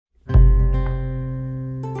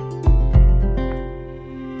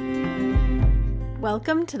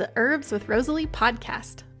Welcome to the Herbs with Rosalie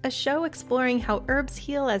podcast, a show exploring how herbs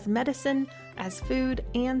heal as medicine, as food,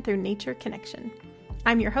 and through nature connection.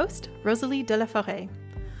 I'm your host, Rosalie de la Forêt.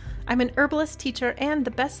 I'm an herbalist teacher and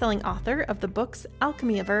the best-selling author of the books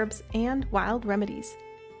Alchemy of Herbs and Wild Remedies.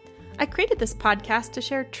 I created this podcast to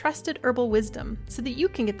share trusted herbal wisdom so that you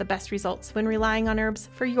can get the best results when relying on herbs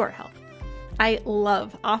for your health. I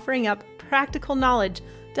love offering up practical knowledge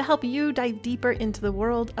to help you dive deeper into the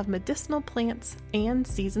world of medicinal plants and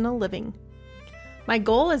seasonal living. My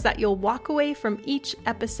goal is that you'll walk away from each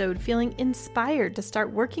episode feeling inspired to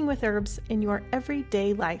start working with herbs in your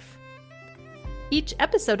everyday life. Each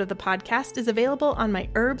episode of the podcast is available on my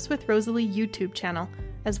Herbs with Rosalie YouTube channel,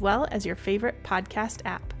 as well as your favorite podcast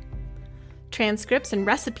app. Transcripts and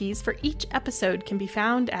recipes for each episode can be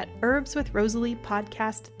found at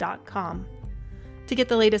herbswithrosaliepodcast.com. To get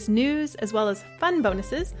the latest news as well as fun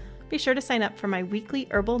bonuses, be sure to sign up for my weekly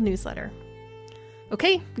herbal newsletter.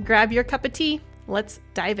 Okay, grab your cup of tea. Let's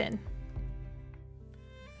dive in.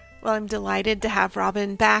 Well, I'm delighted to have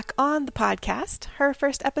Robin back on the podcast. Her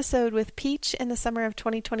first episode with Peach in the summer of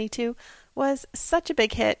 2022 was such a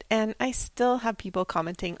big hit, and I still have people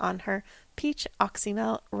commenting on her peach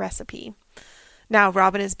oxymel recipe. Now,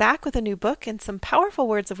 Robin is back with a new book and some powerful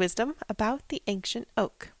words of wisdom about the ancient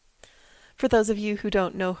oak. For those of you who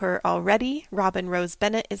don't know her already, Robin Rose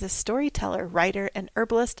Bennett is a storyteller, writer, and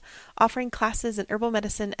herbalist, offering classes in herbal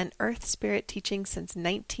medicine and earth spirit teaching since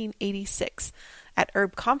 1986 at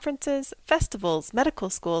herb conferences, festivals, medical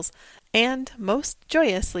schools, and most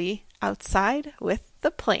joyously, outside with the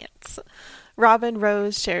plants. Robin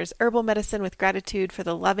Rose shares herbal medicine with gratitude for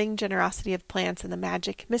the loving generosity of plants and the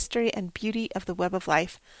magic, mystery, and beauty of the web of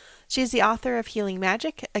life. She is the author of Healing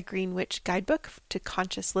Magic, a Green Witch guidebook to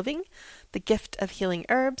conscious living, The Gift of Healing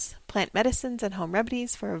Herbs, Plant Medicines and Home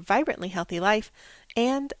Remedies for a Vibrantly Healthy Life,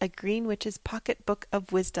 and a Green Witch's Pocket Book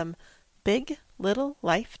of Wisdom, Big Little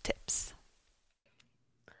Life Tips.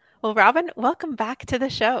 Well, Robin, welcome back to the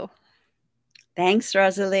show. Thanks,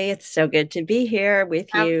 Rosalie. It's so good to be here with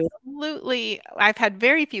you. Absolutely. I've had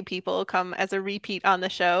very few people come as a repeat on the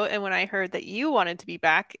show. And when I heard that you wanted to be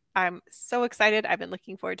back, I'm so excited. I've been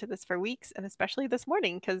looking forward to this for weeks, and especially this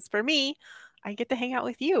morning, because for me, I get to hang out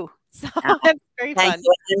with you. So it's very fun. Thank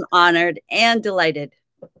you. I'm honored and delighted.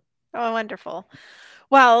 Oh, wonderful.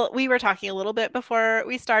 Well, we were talking a little bit before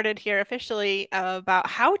we started here officially about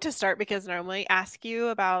how to start, because I normally ask you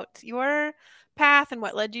about your path and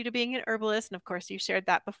what led you to being an herbalist. And of course, you shared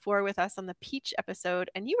that before with us on the Peach episode.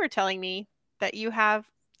 And you were telling me that you have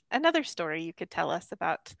another story you could tell us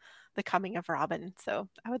about the coming of Robin. So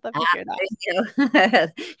I would love to hear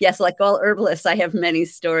that. Yes, like all herbalists, I have many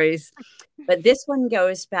stories. But this one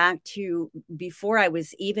goes back to before I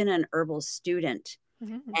was even an herbal student.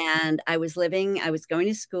 Mm-hmm. And I was going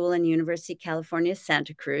to school in University of California,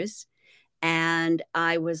 Santa Cruz. And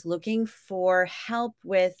I was looking for help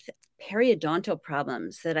with periodontal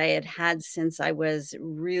problems that I had had since I was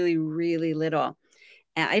really, really little.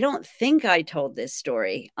 And I don't think I told this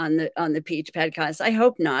story on the Peach podcast. I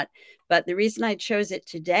hope not. But the reason I chose it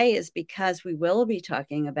today is because we will be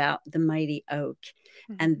talking about the mighty oak.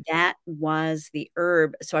 Mm-hmm. And that was the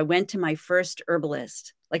herb. So I went to my first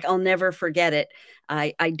herbalist. Like, I'll never forget it.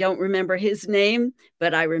 I don't remember his name,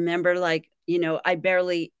 but I remember, I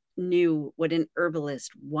barely knew what an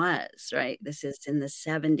herbalist was, right? This is in the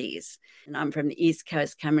 70s, and I'm from the East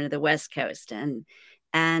Coast coming to the West Coast.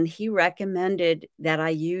 And he recommended that I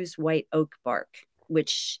use white oak bark,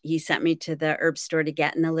 which he sent me to the herb store to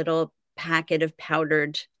get in a little packet of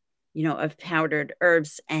powdered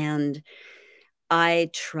herbs. And I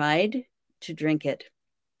tried to drink it,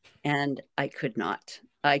 and I could not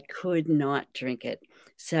drink it.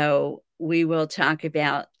 So we will talk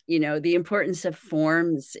about, the importance of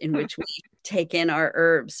forms in which we take in our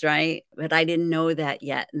herbs, right? But I didn't know that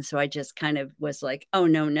yet. And so I just kind of was like, oh,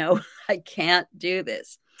 no, I can't do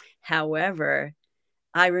this. However,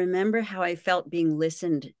 I remember how I felt being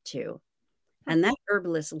listened to. And that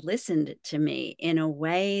herbalist listened to me in a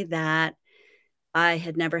way that I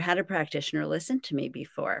had never had a practitioner listen to me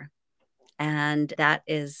before. And that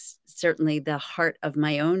is certainly the heart of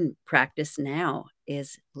my own practice now,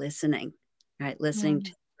 is listening, right? Listening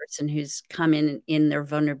to the person who's come in their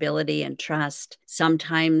vulnerability and trust,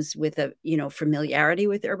 sometimes with a, familiarity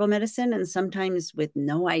with herbal medicine, and sometimes with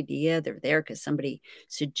no idea they're there because somebody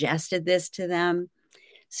suggested this to them.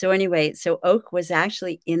 So anyway, oak was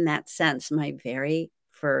actually, in that sense, my very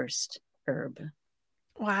first herb.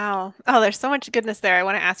 Wow. Oh, there's so much goodness there I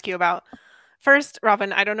want to ask you about. First,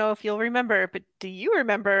 Robin, I don't know if you'll remember, but do you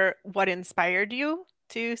remember what inspired you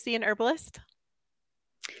to see an herbalist?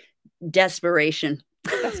 Desperation.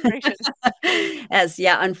 Desperation.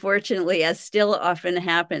 Unfortunately, as still often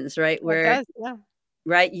happens, right? Well, it Where, does, yeah.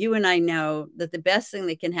 right, you and I know that the best thing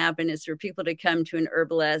that can happen is for people to come to an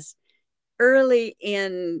herbalist early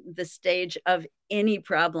in the stage of any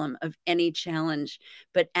problem, of any challenge.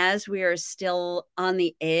 But as we are still on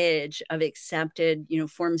the edge of accepted,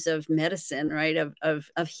 forms of medicine, right?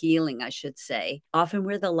 Of healing, I should say. Often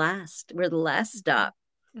we're the last stop.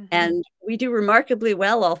 Mm-hmm. And we do remarkably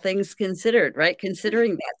well, all things considered, right?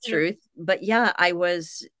 Considering that Yep. truth. But yeah,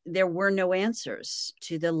 there were no answers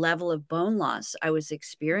to the level of bone loss I was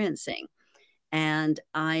experiencing. And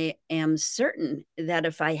I am certain that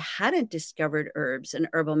if I hadn't discovered herbs and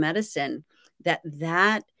herbal medicine,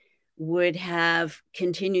 that would have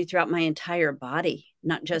continued throughout my entire body,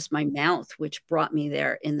 not just my mouth, which brought me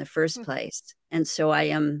there in the first place. And so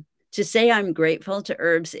to say I'm grateful to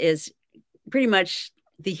herbs is pretty much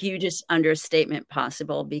the hugest understatement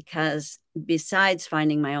possible, because besides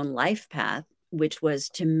finding my own life path, which was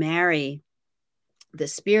to marry the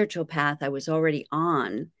spiritual path I was already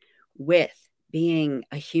on with being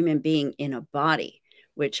a human being in a body,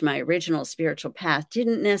 which my original spiritual path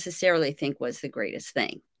didn't necessarily think was the greatest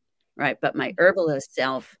thing, right? But my herbalist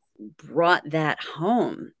self brought that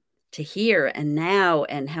home to here and now,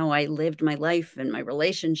 and how I lived my life and my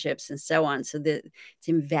relationships and so on. So that it's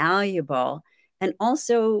invaluable. And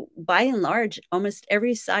also, by and large, almost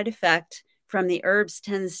every side effect from the herbs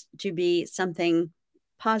tends to be something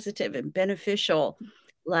positive and beneficial.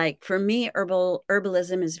 Like for me,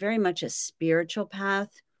 herbalism is very much a spiritual path.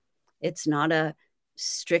 It's not a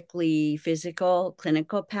strictly physical,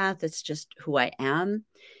 clinical path. It's just who I am.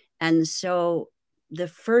 And so the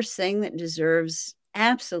first thing that deserves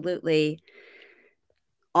absolutely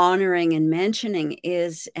honoring and mentioning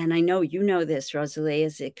is, and I know you know this, Rosalie,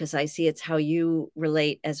 is it because I see it's how you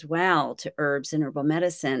relate as well to herbs and herbal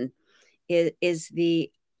medicine, is the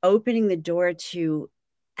opening the door to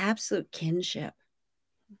absolute kinship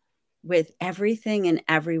with everything and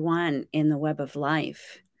everyone in the web of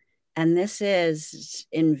life. And this is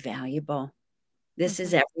invaluable. This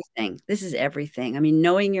is everything. This is everything. I mean,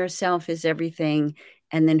 knowing yourself is everything.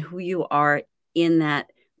 And then who you are in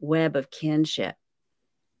that web of kinship,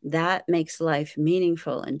 that makes life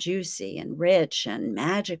meaningful and juicy and rich and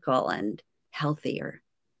magical and healthier.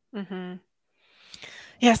 Mm-hmm.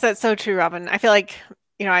 Yes, that's so true, Robin. I feel like,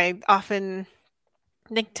 I often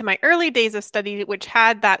think to my early days of study, which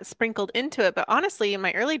had that sprinkled into it. But honestly, in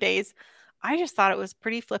my early days, I just thought it was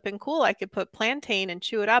pretty flippin' cool. I could put plantain and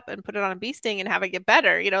chew it up and put it on a bee sting and have it get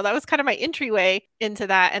better. That was kind of my entryway into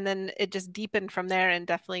that. And then it just deepened from there. And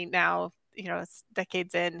definitely now, it's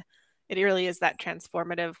decades in, it really is that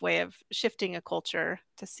transformative way of shifting a culture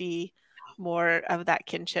to see more of that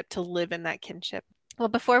kinship, to live in that kinship. Well,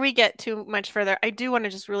 before we get too much further, I do want to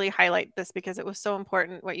just really highlight this because it was so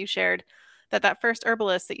important what you shared, that first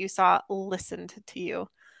herbalist that you saw listened to you.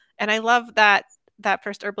 And I love that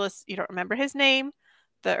first herbalist, you don't remember his name.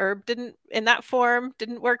 The herb didn't, in that form,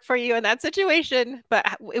 didn't work for you in that situation, but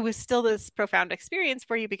it was still this profound experience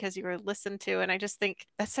for you because you were listened to. And I just think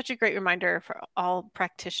that's such a great reminder for all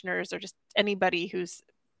practitioners or just anybody who's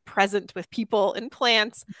present with people and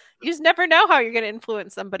plants. You just never know how you're going to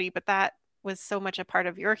influence somebody, but that was so much a part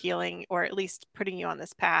of your healing, or at least putting you on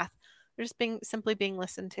this path. They're just simply being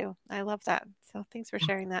listened to. I love that. So thanks for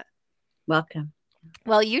sharing that. Welcome.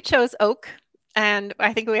 Well, you chose oak, and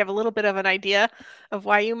I think we have a little bit of an idea of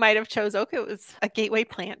why you might have chose oak. It was a gateway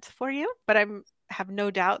plant for you, but I have no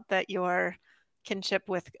doubt that your kinship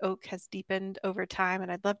with oak has deepened over time,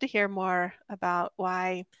 and I'd love to hear more about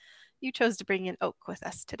why you chose to bring in oak with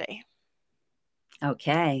us today.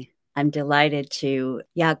 Okay. I'm delighted to,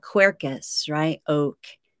 Quercus, right? Oak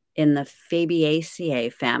in the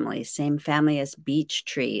Fabiaceae family, same family as beech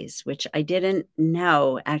trees, which I didn't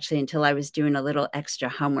know actually until I was doing a little extra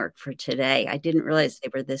homework for today. I didn't realize they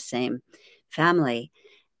were the same family.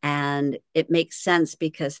 And it makes sense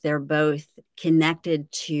because they're both connected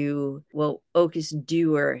to, well, oak is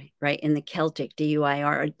doer, right? In the Celtic,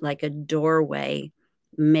 D-U-I-R, like a doorway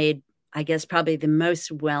made, I guess, probably the most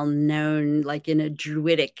well-known, like in a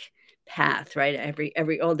druidic path, right?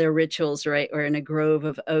 All their rituals, right, or in a grove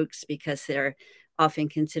of oaks, because they're often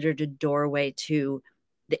considered a doorway to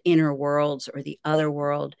the inner worlds or the other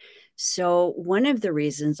world. So one of the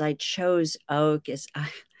reasons I chose oak is,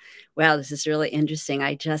 wow, this is really interesting.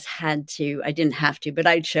 I didn't have to, but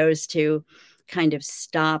I chose to kind of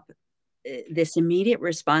stop this immediate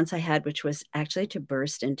response I had, which was actually to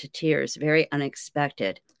burst into tears, very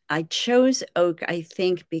unexpected. I chose oak, I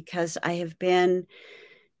think, because I have been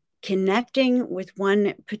connecting with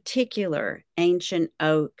one particular ancient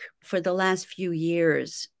oak for the last few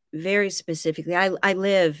years. very specifically, I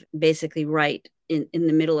live basically right in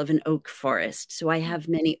the middle of an oak forest. So I have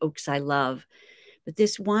many oaks I love. But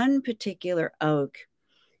this one particular oak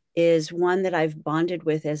is one that I've bonded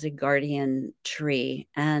with as a guardian tree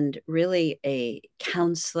and really a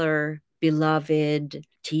counselor, beloved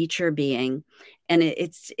teacher being. And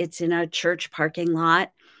it's in a church parking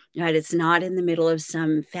lot. Right, it's not in the middle of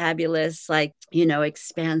some fabulous, like,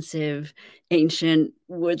 expansive ancient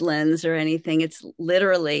woodlands or anything. It's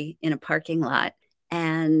literally in a parking lot,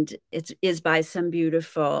 and it is by some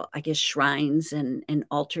beautiful, I guess, shrines and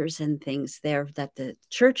altars and things there that the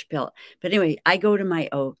church built. But anyway, I go to my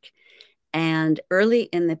oak, and early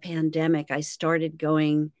in the pandemic, I started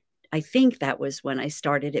going. I think that was when I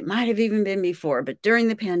started. It might have even been before, but during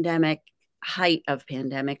the pandemic, height of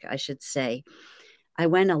pandemic, I should say, I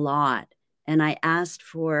went a lot, and I asked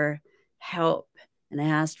for help, and I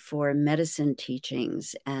asked for medicine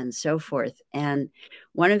teachings and so forth. And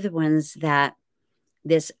one of the ones that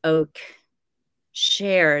this oak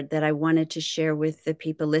shared that I wanted to share with the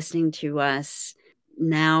people listening to us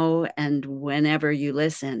now and whenever you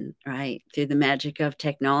listen, right, through the magic of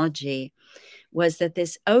technology, was that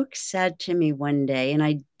this oak said to me one day, and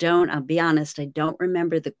I'll be honest, I don't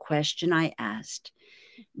remember the question I asked,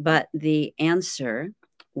 but the answer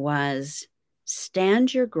was,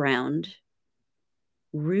 stand your ground,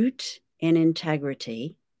 root in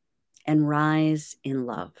integrity, and rise in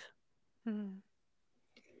love. Mm.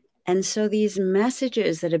 And so these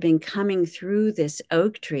messages that have been coming through this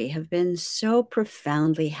oak tree have been so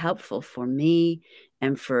profoundly helpful for me,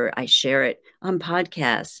 and I share it on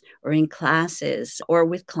podcasts or in classes or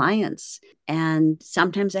with clients. And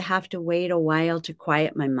sometimes I have to wait a while to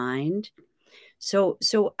quiet my mind. So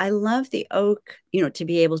I love the oak, to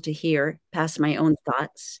be able to hear past my own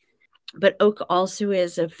thoughts. But oak also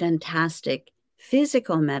is a fantastic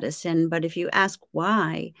physical medicine. But if you ask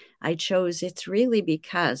why I chose, it's really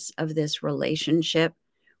because of this relationship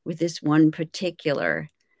with this one particular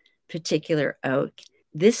oak.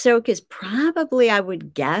 This oak is probably, I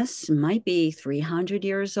would guess, might be 300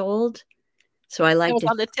 years old. So I like it was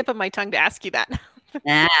on the tip of my tongue to ask you that.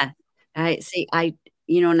 I see.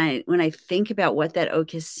 When I think about what that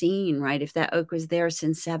oak has seen, right? If that oak was there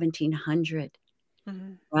since 1700,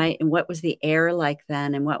 mm-hmm. right? And what was the air like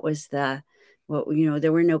then? And what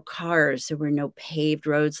there were no cars, there were no paved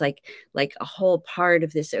roads. Like a whole part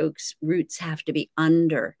of this oak's roots have to be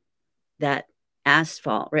under that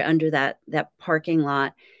asphalt, right under that parking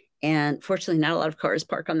lot. And fortunately, not a lot of cars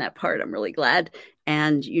park on that part. I'm really glad.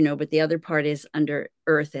 And, but the other part is under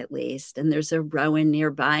earth at least. And there's a rowan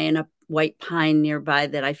nearby and a white pine nearby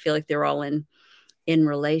that I feel like they're all in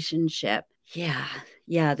relationship. Yeah.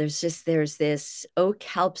 There's this oak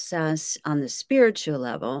helps us on the spiritual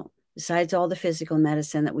level, besides all the physical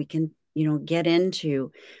medicine that we can, get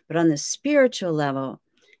into. But on the spiritual level,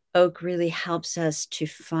 oak really helps us to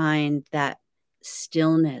find that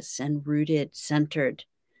stillness and rooted, centered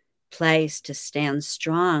place to stand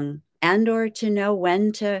strong, and or to know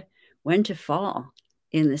when to fall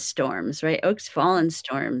in the storms, right? Oaks fall in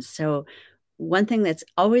storms. So one thing that's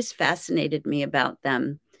always fascinated me about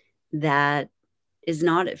them that is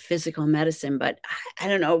not a physical medicine, but I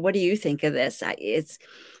don't know, what do you think of this?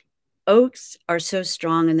 Oaks are so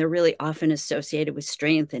strong, and they're really often associated with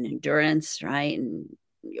strength and endurance, right? And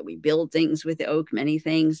we build things with oak, many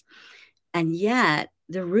things. And yet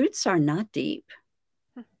the roots are not deep.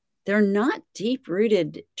 They're not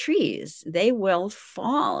deep-rooted trees. They will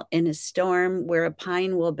fall in a storm where a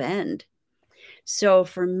pine will bend. So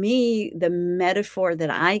for me, the metaphor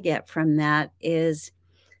that I get from that is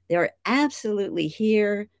they're absolutely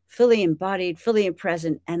here, fully embodied, fully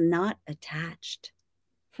present, and not attached.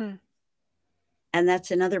 And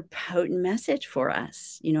that's another potent message for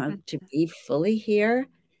us, to be fully here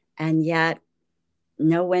and yet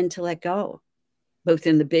know when to let go, both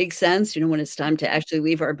in the big sense, when it's time to actually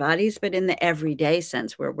leave our bodies, but in the everyday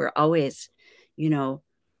sense where we're always,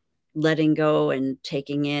 letting go and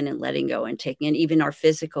taking in and letting go and taking in, even our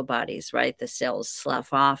physical bodies, right? The cells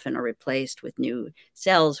slough off and are replaced with new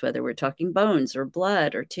cells, whether we're talking bones or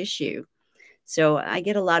blood or tissue. So I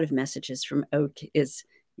get a lot of messages from oak is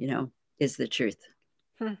the truth.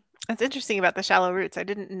 It's interesting about the shallow roots. I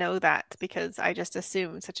didn't know that because I just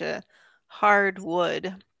assumed such a hard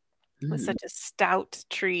wood with such a stout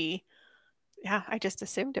tree. Yeah, I just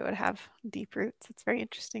assumed it would have deep roots. It's very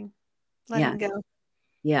interesting. Letting go.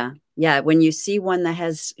 Yeah. When you see one that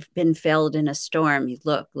has been felled in a storm, you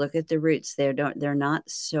look at the roots. They're not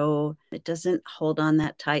so, it doesn't hold on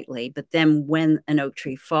that tightly. But then when an oak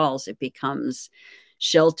tree falls, it becomes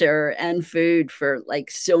shelter and food for like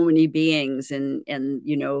so many beings, and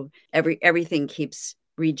everything keeps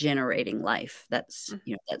regenerating life. That's,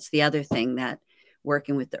 Mm. that's the other thing that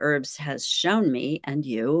working with the herbs has shown me and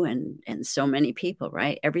you and so many people,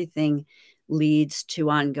 right? Everything leads to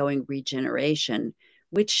ongoing regeneration,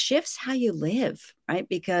 which shifts how you live, right?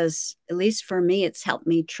 Because at least for me, it's helped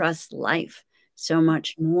me trust life so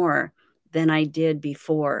much more than I did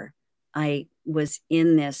before I was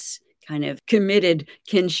in this kind of committed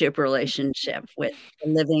kinship relationship with the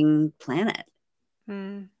living planet.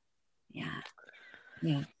 Mm. Yeah.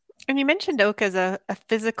 Yeah. And you mentioned oak as a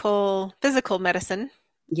physical medicine.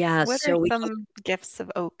 Yeah. What are So we some gifts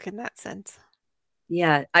of oak in that sense?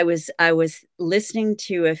 Yeah, I was listening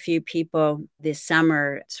to a few people this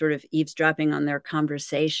summer, sort of eavesdropping on their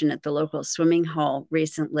conversation at the local swimming hole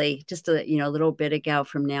recently, just a little bit ago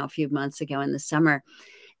from now, a few months ago in the summer,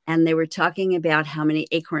 and they were talking about how many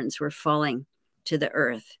acorns were falling to the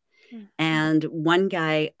earth. Mm. And one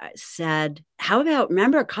guy said, "How about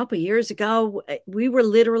remember a couple years ago, we were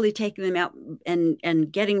literally taking them out and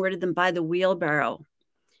getting rid of them by the wheelbarrow."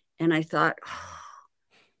 And I thought,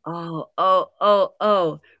 oh, oh, oh,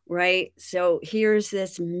 oh, right. So here's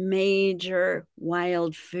this major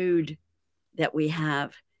wild food that we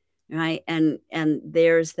have, right? And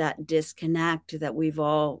there's that disconnect that we've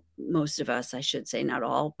all, most of us, I should say, not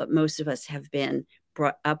all, but most of us have been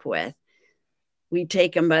brought up with. We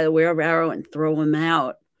take them by the wheelbarrow and throw them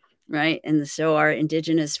out, right? And so our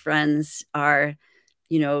indigenous friends are,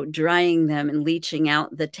 drying them and leaching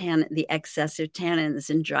out the excessive tannins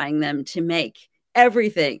and drying them to make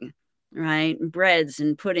everything, right? Breads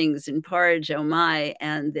and puddings and porridge, oh my,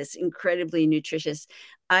 and this incredibly nutritious.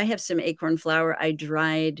 I have some acorn flour I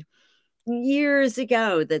dried years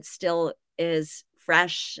ago that still is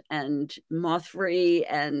fresh and moth free.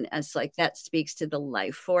 And it's like that speaks to the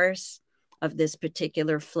life force of this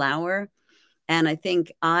particular flower. And I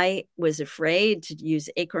think I was afraid to use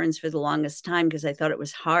acorns for the longest time because I thought it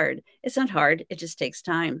was hard. It's not hard. It just takes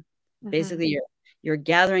time. Mm-hmm. Basically, you're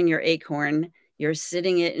gathering your acorn, you're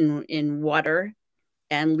sitting it in water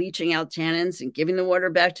and leaching out tannins and giving the water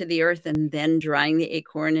back to the earth and then drying the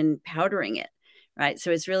acorn and powdering it. Right.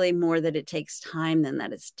 So it's really more that it takes time than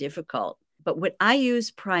that it's difficult. But what I use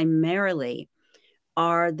primarily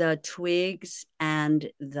are the twigs and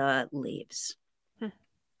the leaves. Hmm.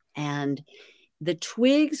 And the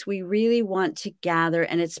twigs we really want to gather,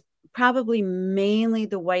 and it's probably mainly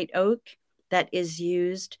the white oak that is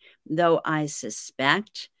used, though I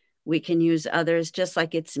suspect we can use others, just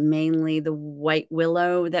like it's mainly the white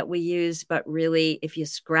willow that we use. But really, if you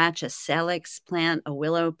scratch a salix plant, a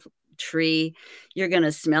willow tree, you're going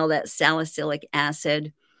to smell that salicylic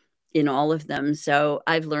acid in all of them. So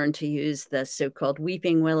I've learned to use the so-called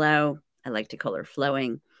weeping willow. I like to call her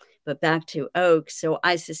flowing. But back to oak. So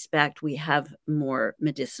I suspect we have more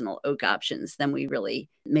medicinal oak options than we really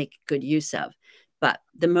make good use of. But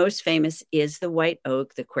the most famous is the white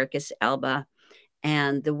oak, the Quercus alba.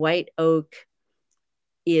 And the white oak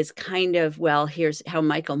is kind of, well, here's how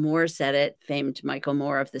Michael Moore said it, famed Michael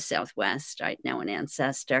Moore of the Southwest, right now an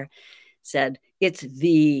ancestor, said, it's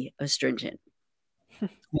the astringent.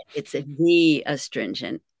 It's the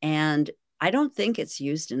astringent. And I don't think it's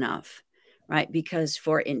used enough, right? Because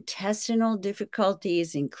for intestinal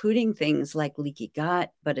difficulties, including things like leaky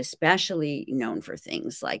gut, but especially known for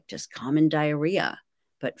things like just common diarrhea,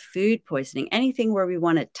 but food poisoning, anything where we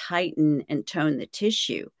want to tighten and tone the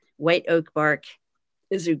tissue, white oak bark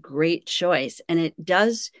is a great choice. And it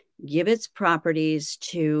does give its properties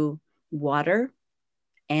to water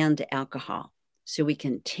and alcohol. So we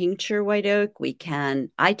can tincture white oak.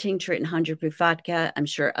 I tincture it in 100 proof vodka. I'm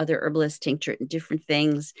sure other herbalists tincture it in different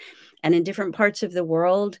things. And in different parts of the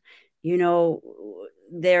world,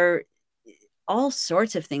 there all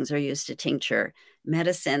sorts of things are used to tincture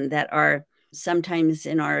medicine that are sometimes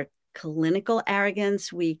in our clinical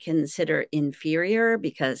arrogance, we consider inferior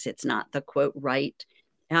because it's not the quote right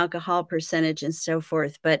alcohol percentage and so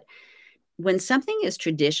forth. But when something is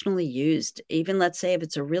traditionally used, even let's say if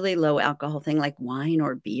it's a really low alcohol thing like wine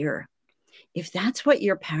or beer, if that's what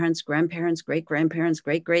your parents, grandparents, great grandparents,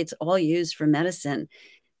 great greats all used for medicine,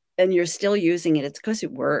 and you're still using it, it's because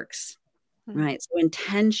it works, right? So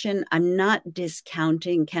intention, I'm not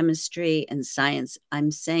discounting chemistry and science. I'm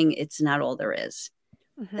saying it's not all there is.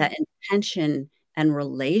 Mm-hmm. That intention and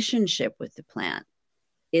relationship with the plant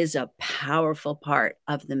is a powerful part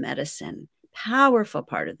of the medicine. Powerful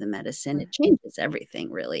part of the medicine. It changes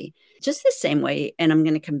everything, really. Just the same way, and I'm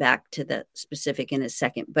going to come back to the specific in a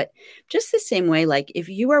second, but just the same way, like if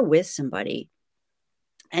you are with somebody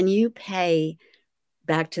and you pay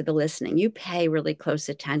back to the listening, you pay really close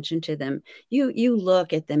attention to them, you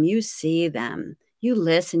look at them, you see them, you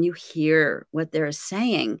listen, you hear what they're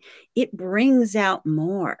saying, it brings out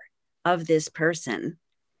more of this person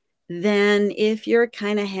than if you're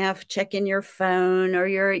kind of half checking your phone, or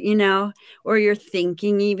or you're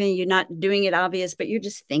thinking, even you're not doing it obvious, but you're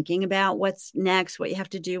just thinking about what's next, what you have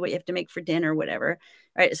to do, what you have to make for dinner, whatever.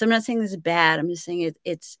 All right. So I'm not saying this is bad. I'm just saying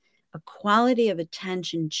it's a quality of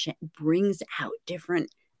attention brings out different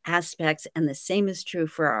aspects. And the same is true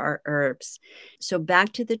for our herbs. So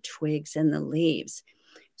back to the twigs and the leaves.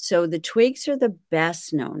 So the twigs are the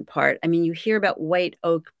best known part. I mean, you hear about white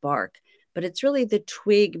oak bark, but it's really the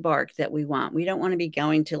twig bark that we want. We don't want to be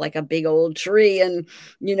going to like a big old tree and,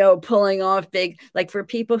 pulling off big, like for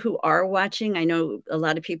people who are watching, I know a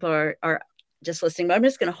lot of people are just listening, but I'm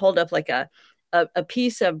just going to hold up like a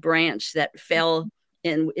piece of branch that fell,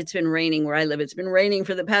 and it's been raining where I live. It's been raining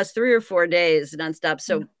for the past 3 or 4 days nonstop.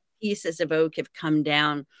 So pieces of oak have come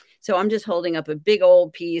down. So I'm just holding up a big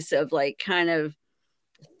old piece of like kind of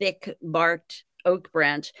thick barked oak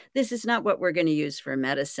branch. This is not what we're going to use for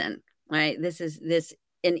medicine, right?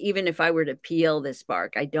 And even if I were to peel this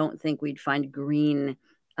bark, I don't think we'd find green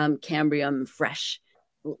cambium fresh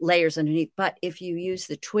layers underneath. But if you use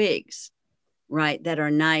the twigs, right, that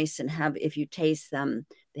are nice and if you taste them,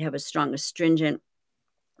 they have a strong astringent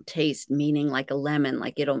taste, meaning like a lemon,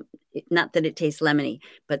 like not that it tastes lemony,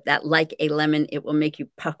 but that like a lemon, it will make you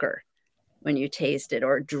pucker when you taste it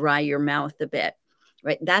or dry your mouth a bit,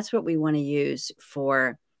 right? That's what we want to use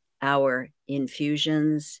for our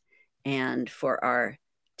infusions and for our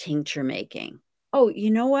tincture making. Oh, you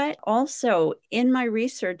know what? Also, in my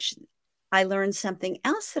research, I learned something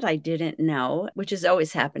else that I didn't know, which is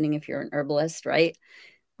always happening if you're an herbalist, right?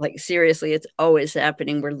 Like seriously, it's always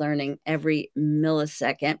happening. We're learning every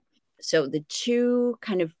millisecond. So the two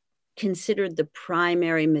kind of considered the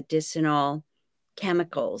primary medicinal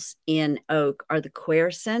chemicals in oak are the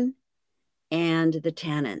quercetin and the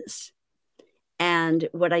tannins. And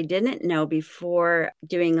what I didn't know before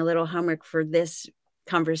doing a little homework for this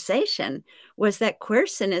conversation was that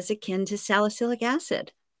quercetin is akin to salicylic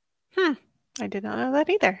acid. I did not know that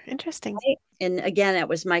either. Interesting. Right? And again, that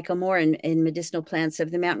was Michael Moore in Medicinal Plants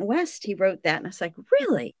of the Mountain West. He wrote that. And I was like,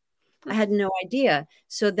 really? I had no idea.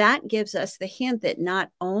 So that gives us the hint that not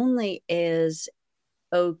only is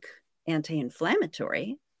oak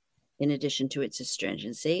anti-inflammatory, in addition to its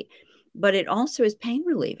astringency, but it also is pain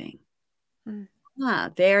relieving.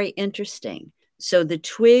 Very interesting. So the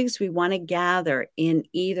twigs we want to gather in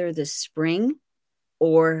either the spring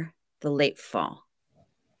or the late fall,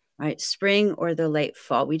 right? Spring or the late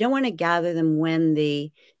fall. We don't want to gather them when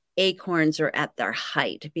the acorns are at their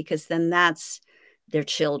height, because then that's their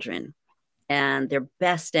children, and their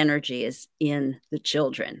best energy is in the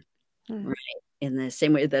children, right? In the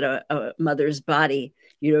same way that a mother's body,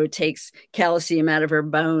 takes calcium out of her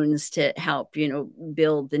bones to help,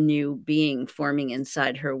 build the new being forming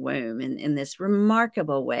inside her womb. And in this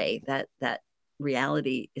remarkable way, that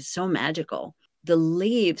reality is so magical. The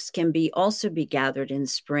leaves can also be gathered in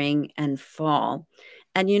spring and fall.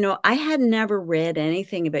 And, I had never read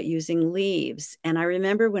anything about using leaves. And I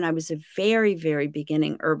remember when I was a very, very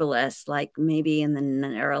beginning herbalist, like maybe in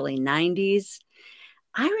the early 90s,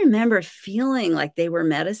 I remember feeling like they were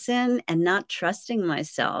medicine and not trusting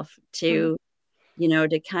myself to,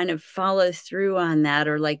 to kind of follow through on that,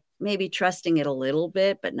 or like maybe trusting it a little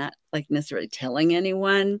bit, but not like necessarily telling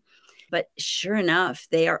anyone. But sure enough,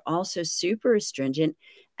 they are also super astringent.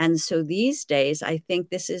 And so these days, I think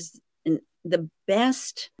this is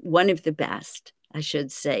one of the best, I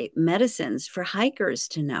should say, medicines for hikers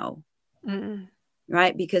to know.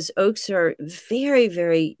 Right? Because oaks are very,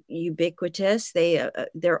 very ubiquitous.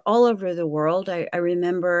 They're all over the world. I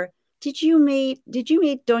remember, did you meet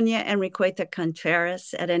Doña Enriqueta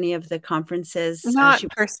Contreras at any of the conferences? Not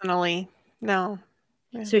personally, no.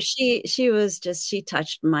 Yeah. So she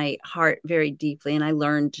touched my heart very deeply, and I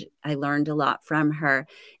learned a lot from her.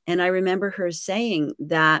 And I remember her saying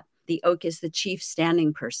that the oak is the chief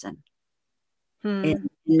standing person in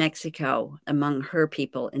Mexico among her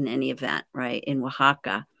people in any event, right? In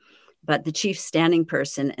Oaxaca, but the chief standing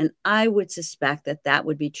person. And I would suspect that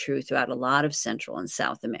would be true throughout a lot of Central and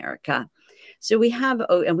South America. So we have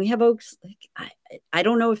oaks. I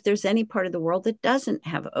don't know if there's any part of the world that doesn't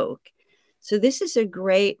have oak. So this is a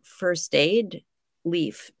great first aid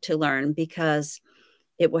leaf to learn, because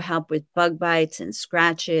it will help with bug bites and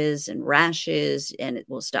scratches and rashes, and it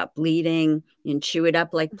will stop bleeding. You can chew it up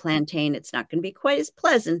like plantain. It's not going to be quite as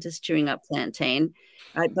pleasant as chewing up plantain,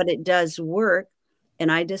 but it does work.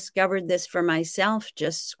 And I discovered this for myself,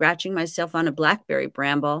 just scratching myself on a blackberry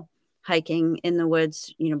bramble, hiking in the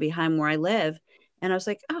woods, behind where I live. And I was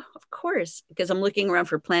like, oh, of course, because I'm looking around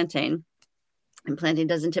for plantain. And planting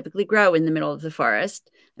doesn't typically grow in the middle of the forest.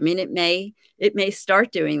 I mean, it may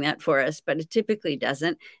start doing that for us, but it typically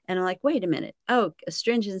doesn't. And I'm like, wait a minute, oak,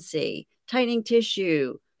 astringency, tightening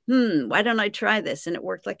tissue. Why don't I try this? And it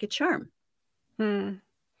worked like a charm.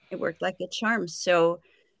 It worked like a charm. So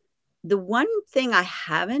the one thing I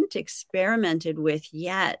haven't experimented with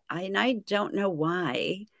yet, and I don't know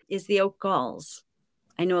why, is the oak galls.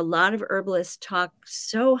 I know a lot of herbalists talk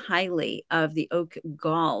so highly of the oak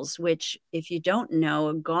galls, which, if you don't know,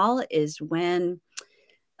 a gall is when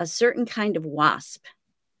a certain kind of wasp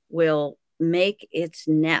will make its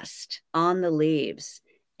nest on the leaves.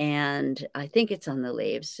 And I think it's on the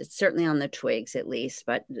leaves. It's certainly on the twigs at least,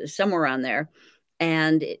 but somewhere on there.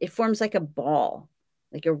 And it forms like a ball,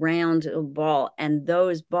 like a round ball. And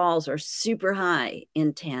those balls are super high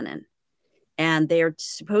in tannin. And they are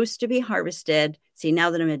supposed to be harvested. See,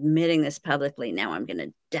 now that I'm admitting this publicly, now I'm going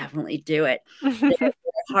to definitely do it. They're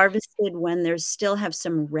harvested when they still have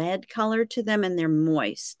some red color to them and they're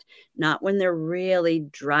moist, not when they're really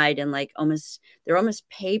dried and like they're almost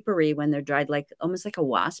papery when they're dried, like almost like a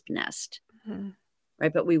wasp nest.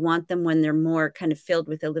 Right? But we want them when they're more kind of filled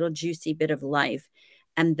with a little juicy bit of life.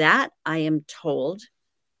 And that, I am told,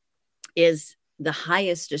 is the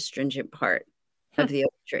highest astringent part of the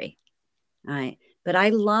oak tree. All right. But I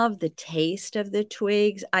love the taste of the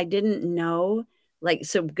twigs. I didn't know. Like,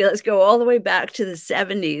 so let's go all the way back to the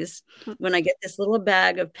 70s when I get this little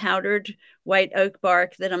bag of powdered white oak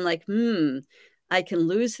bark that I'm like, I can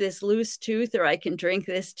lose this loose tooth or I can drink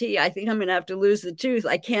this tea. I think I'm going to have to lose the tooth.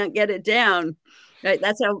 I can't get it down. Right.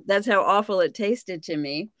 That's how awful it tasted to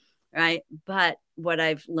me. Right. But what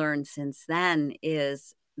I've learned since then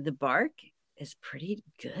is the bark is pretty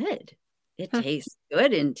good. It tastes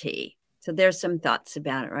good in tea. So there's some thoughts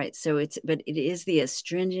about it, right? But it is the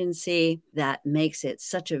astringency that makes it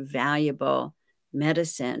such a valuable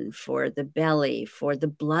medicine for the belly, for the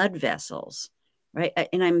blood vessels, right?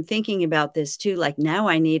 And I'm thinking about this too, like now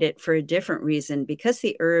I need it for a different reason because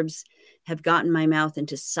the herbs have gotten my mouth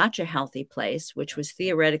into such a healthy place, which was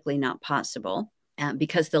theoretically not possible.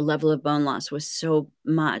 Because the level of bone loss was so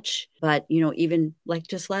much. But, even like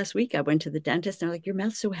just last week, I went to the dentist and they're like, your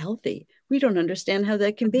mouth's so healthy. We don't understand how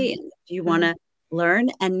that can be. And do you want to learn?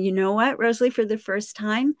 And you know what, Rosalie, for the first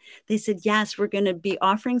time, they said, yes, we're going to be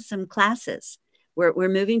offering some classes. We're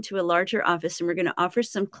moving to a larger office and we're going to offer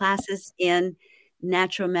some classes in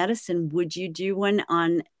natural medicine. Would you do one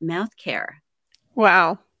on mouth care?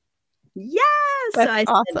 Wow. Yes. That's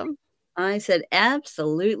awesome. I said,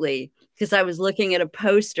 absolutely. Because I was looking at a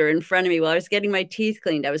poster in front of me while I was getting my teeth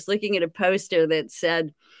cleaned. I was looking at a poster that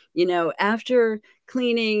said, after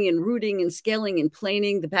cleaning and rooting and scaling and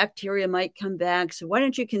planing, the bacteria might come back. So why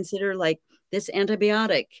don't you consider like this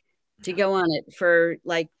antibiotic to go on it for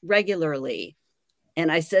like regularly?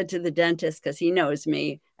 And I said to the dentist, because he knows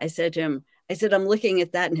me, I said to him, I'm looking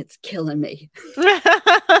at that and it's killing me.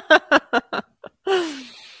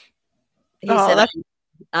 He said,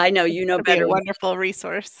 I know, you know better. Be a wonderful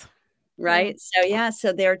resource. Right.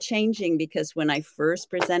 So they're changing because when I first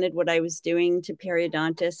presented what I was doing to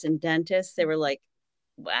periodontists and dentists, they were like,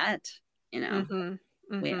 what?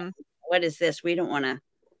 What is this? We don't want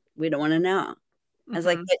to know. I was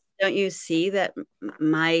like, don't you see that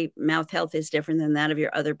my mouth health is different than that of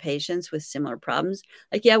your other patients with similar problems?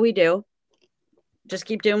 Like, yeah, we do. Just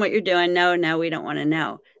keep doing what you're doing. No, we don't want to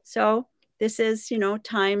know. So this is,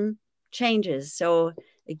 time changes. So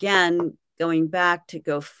again, going back to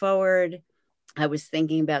go forward, I was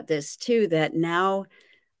thinking about this too, that now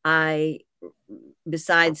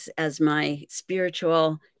besides as my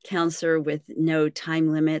spiritual counselor with no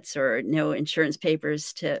time limits or no insurance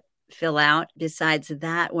papers to fill out, besides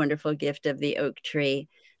that wonderful gift of the oak tree,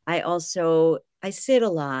 I sit a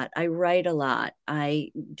lot, I write a lot,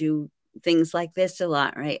 I do things like this a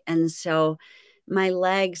lot, right? And so my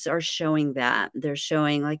legs are showing that. They're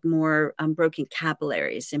showing like more broken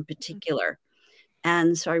capillaries in particular.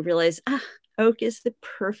 And so I realized, oak is the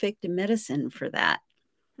perfect medicine for that,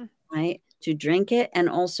 right? To drink it and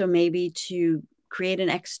also maybe to create an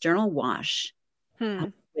external wash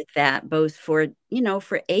with that, both for,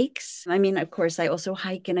 for aches. I mean, of course, I also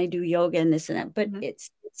hike and I do yoga and this and that, but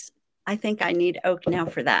I think I need oak now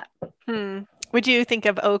for that. Would you think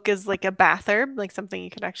of oak as like a bath herb, like something you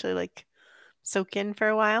could actually like soak in for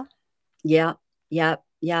a while? Yeah.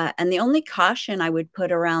 And the only caution I would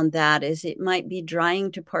put around that is it might be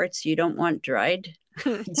drying to parts you don't want dried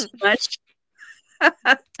too much.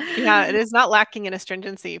 Yeah, it is not lacking in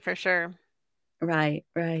astringency for sure. Right.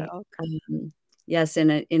 Yes,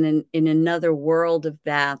 in another world of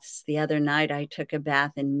baths, the other night I took a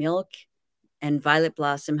bath in milk and violet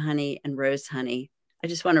blossom honey and rose honey. I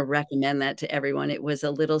just want to recommend that to everyone. It was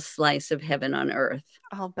a little slice of heaven on earth.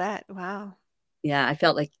 I'll bet. Wow. Yeah, I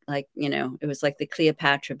felt like, it was like the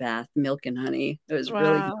Cleopatra bath, milk and honey. It was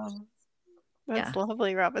really good. Wow. Yeah. That's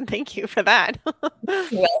lovely, Robin. Thank you for that. You're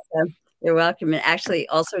welcome. You're welcome. And actually,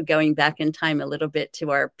 also going back in time a little bit to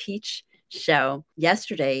our peach show,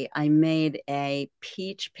 yesterday I made a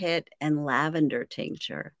peach pit and lavender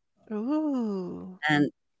tincture. Ooh.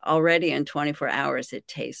 And already in 24 hours, it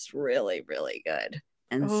tastes really, really good.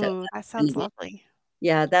 And so, Ooh, that sounds lovely.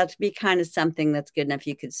 yeah, that'd be kind of something that's good enough.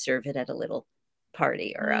 You could serve it at a little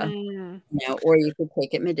party or Mm. or you could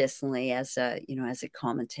take it medicinally as as a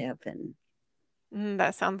calmative. And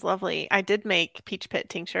That sounds lovely. I did make peach pit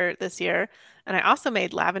tincture this year, and I also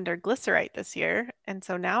made lavender glycerite this year. And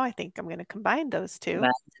so now I think I'm going to combine those two.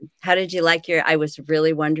 well, how did you like I was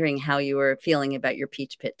really wondering how you were feeling about your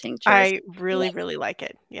peach pit tinctures. I really, really like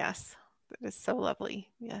it. Yes. It is so lovely.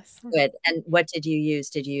 Yes. Good. And what did you use?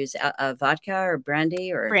 Did you use a vodka or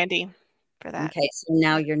brandy or? Brandy for that. Okay, so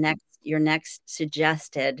now Yeah. your next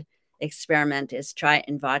suggested experiment is try it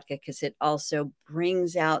in vodka because it also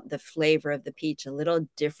brings out the flavor of the peach a little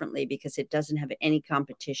differently because it doesn't have any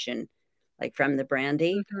competition like from the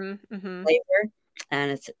brandy Hmm. Hmm. flavor,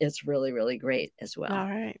 and it's really really great as All well.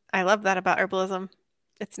 right. I love that about herbalism.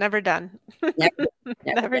 It's never done. Never,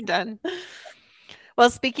 never Never done. Well,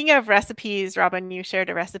 speaking of recipes, Robin, you shared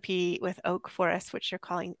a recipe with oak for us, which you're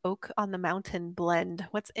calling Oak on the Mountain Blend.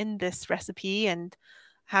 What's in this recipe and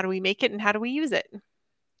how do we make it and how do we use it?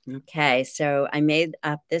 Okay, so I made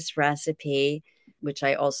up this recipe, which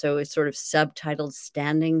I also is sort of subtitled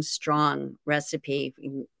Standing Strong recipe,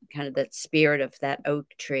 in kind of that spirit of that oak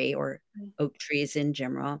tree or oak trees in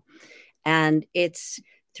general. And it's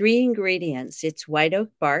three ingredients. It's white oak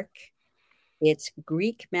bark, it's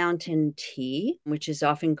Greek mountain tea, which is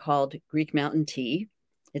often called Greek mountain tea.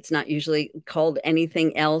 It's not usually called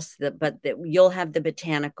anything else, you'll have the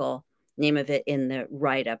botanical name of it in the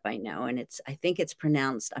write-up, I know. And I think it's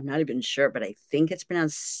pronounced, I'm not even sure, but I think it's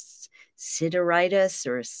pronounced sideritis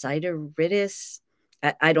or sideritis.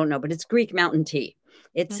 I don't know, but it's Greek mountain tea.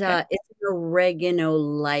 Okay. It's an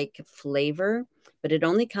oregano-like flavor, but it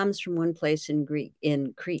only comes from one place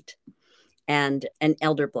in Crete and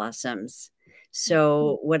elder blossoms.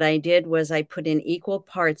 So what I did was I put in equal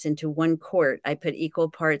parts into 1 quart. I put equal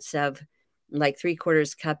parts of like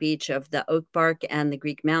 3/4 cup each of the oak bark and the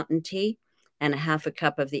Greek mountain tea and a half a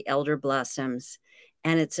cup of the elder blossoms.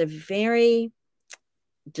 And it's a very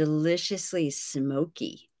deliciously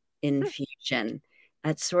smoky infusion.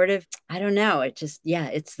 It's sort of, I don't know,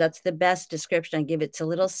 that's the best description I give. It's a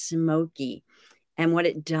little smoky. And what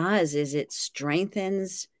it does is it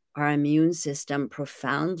strengthens our immune system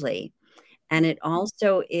profoundly. And it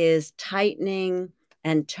also is tightening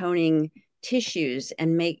and toning tissues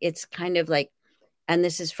and it's kind of like, and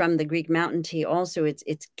this is from the Greek mountain tea also, it's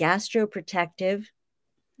gastroprotective,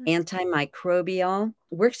 antimicrobial,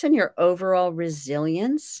 works on your overall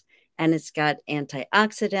resilience, and it's got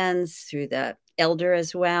antioxidants through the elder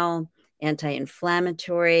as well,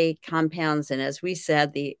 anti-inflammatory compounds, and as we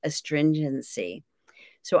said, the astringency.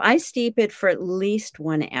 So I steep it for at least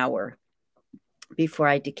 1 hour before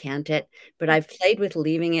I decant it, but I've played with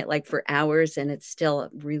leaving it like for hours and it's still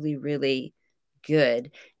really, really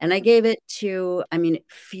good. And I gave it it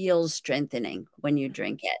feels strengthening when you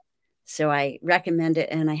drink it. So I recommend it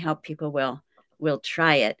and I hope people will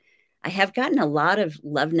try it. I have gotten a lot of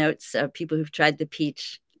love notes of people who've tried the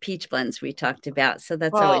peach blends we talked about. So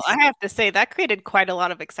that's Well, always I have to say that created quite a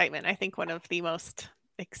lot of excitement. I think one of the most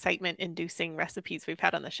excitement inducing recipes we've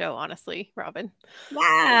had on the show, honestly, Robin.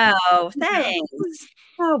 wow, Yeah. thanks.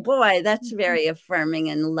 Oh boy, that's very affirming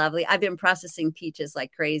and lovely. I've been processing peaches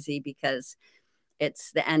like crazy because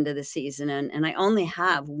it's the end of the season and I only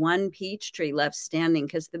have one peach tree left standing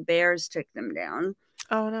because the bears took them down.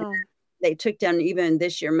 Oh no. They took down even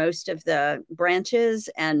this year most of the branches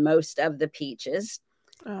and most of the peaches.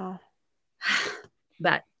 Oh.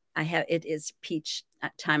 But it is peach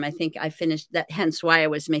time. I think I finished that, hence why I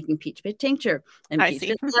was making peach pit tincture and I peach see.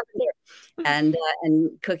 pit lavender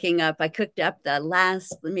and cooking up. I cooked up the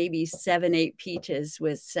last maybe 7-8 peaches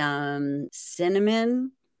with some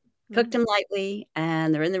cinnamon, cooked them lightly,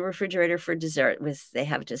 and they're in the refrigerator for dessert. They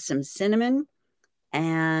have just some cinnamon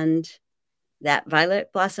and that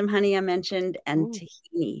violet blossom honey I mentioned and Ooh.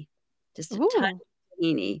 tahini, just a touch Ooh. of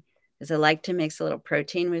tahini, because I like to mix a little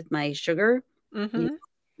protein with my sugar, Mm-hmm.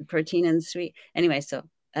 protein and sweet. Anyway, so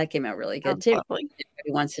that came out really good Sounds too. lovely.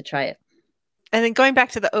 Everybody wants to try it. And then going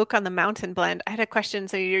back to the oak on the mountain blend, I had a question.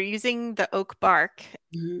 So you're using the oak bark.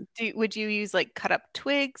 Mhm. Would you use like cut up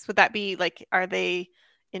twigs? Would that be like, are they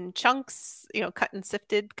in chunks, cut and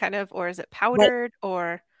sifted kind of, or is it But powdered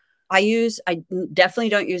or? I definitely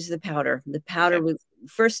don't use the powder. The powder Okay. would,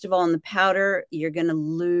 first of all, in the powder, you're going to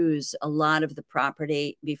lose a lot of the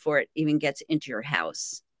property before it even gets into your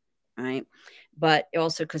house. Right. But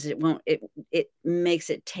also because it makes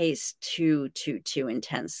it taste too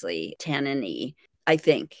intensely tanniny, I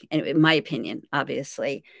think, and in my opinion,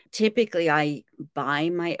 obviously. Typically, I buy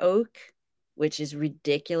my oak, which is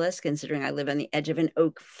ridiculous considering I live on the edge of an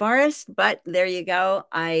oak forest. But there you go.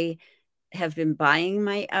 I have been buying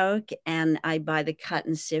my oak and I buy the cut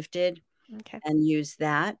and sifted Okay. and use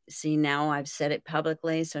that. See, now I've said it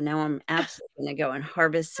publicly. So now I'm absolutely going to go and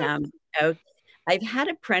harvest some oak. I've had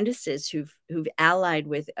apprentices who've allied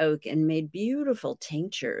with oak and made beautiful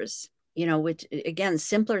tinctures, which again,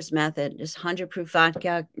 simpler's method, just 100 proof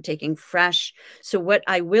vodka, taking fresh. So what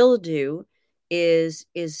I will do is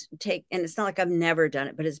take, and it's not like I've never done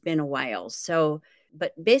it, but it's been a while. So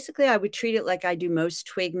but basically I would treat it like I do most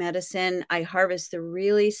twig medicine. I harvest the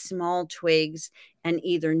really small twigs and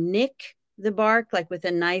either nick the bark like with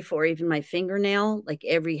a knife or even my fingernail, like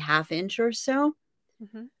every half inch or so,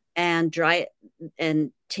 Mm-hmm. and dry it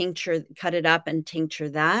and tincture, cut it up and tincture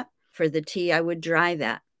that. For the tea, I would dry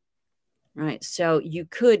that. Right. So you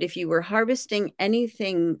could, if you were harvesting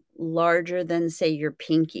anything larger than, say, your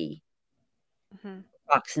pinky, Mm-hmm.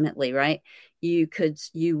 approximately, right? You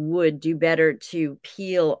would do better to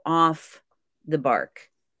peel off the bark,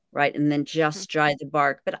 right? And then Mm-hmm. just dry the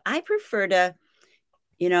bark. But I prefer to,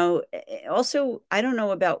 also, I don't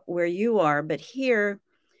know about where you are, but here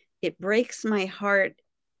it breaks my heart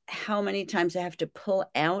how many times I have to pull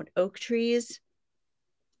out oak trees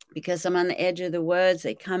because I'm on the edge of the woods.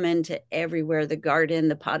 They come into everywhere, the garden,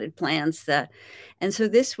 the potted plants, and so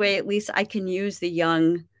this way at least I can use the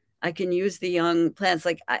young plants.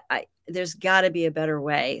 Like I there's got to be a better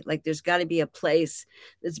way. Like there's got to be a place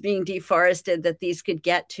that's being deforested that these could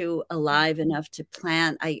get to alive enough to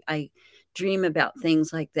plant. I dream about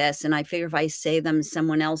things like this, and I figure if I say them,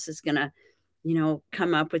 someone else is gonna,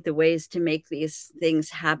 come up with the ways to make these things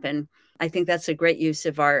happen. I think that's a great use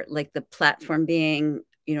of art, like the platform being,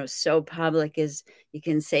 so public is you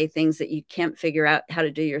can say things that you can't figure out how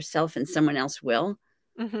to do yourself and someone else will.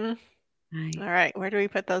 Mm-hmm. Right. All right. Where do we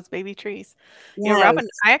put those baby trees? Robin,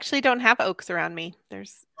 Yes. I actually don't have oaks around me.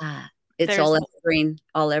 There's, It's there's,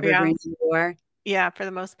 all yeah, evergreen indoor. yeah, for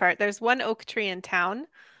the most part. There's one oak tree in town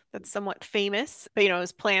that's somewhat famous, but it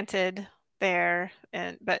was planted there,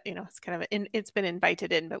 and but it's kind of it's been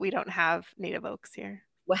invited in, but we don't have native oaks here.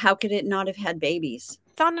 Well, how could it not have had babies?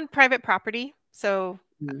 It's on private property, so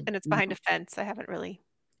Mm, and it's behind no. a fence. I haven't really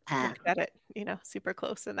Ah, looked at it, super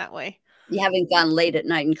close in that way. you haven't gone late at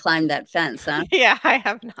night and climbed that fence, huh? Yeah, I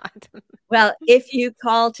have not. Well, if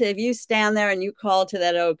you stand there and you call to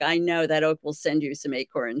that oak, I know that oak will send you some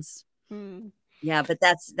acorns. Hmm. Yeah, but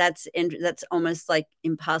that's almost like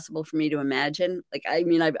impossible for me to imagine. Like, I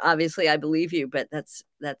mean, I believe you, but that's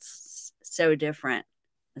so different.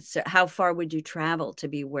 So, how far would you travel to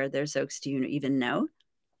be where there's oaks? Do you even know?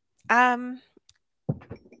 Um,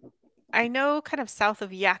 I know kind of south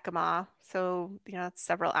of Yakima, so it's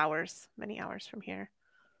several hours, many hours from here.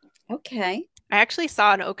 Okay. I actually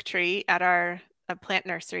saw an oak tree at our a plant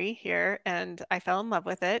nursery here, and I fell in love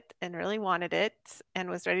with it and really wanted it and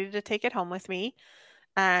was ready to take it home with me.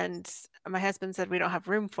 And my husband said we don't have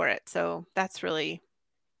room for it, so that's really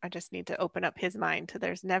I just need to open up his mind to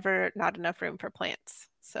there's never not enough room for plants.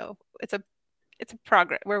 So it's a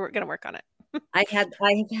progress. We're going to work on it. I've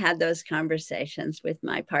had those conversations with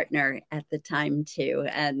my partner at the time too,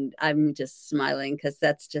 and I'm just smiling because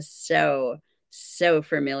that's just so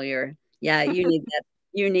familiar. Yeah,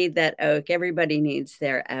 you need that oak. Everybody needs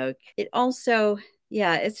their oak. It also,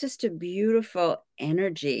 yeah, it's just a beautiful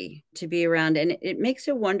energy to be around, and it makes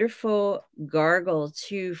a wonderful gargle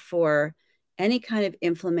too for any kind of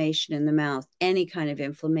inflammation in the mouth, any kind of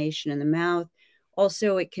inflammation in the mouth.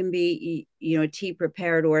 Also, it can be, a tea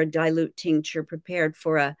prepared or a dilute tincture prepared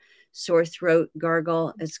for a sore throat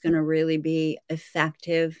gargle. It's going to really be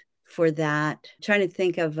effective for that. I'm trying to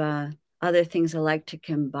think of other things I like to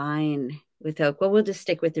combine with oak. Well, we'll just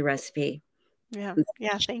stick with the recipe. Yeah.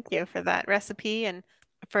 Yeah. Thank you for that recipe. And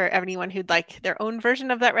for anyone who'd like their own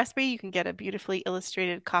version of that recipe, you can get a beautifully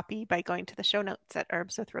illustrated copy by going to the show notes at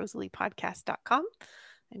herbswithrosaliepodcast.com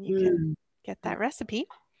and you can Mm. get that recipe.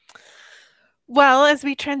 Well, as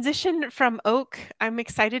we transition from oak, I'm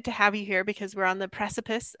excited to have you here because we're on the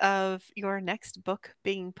precipice of your next book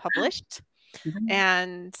being published.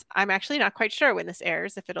 And I'm actually not quite sure when this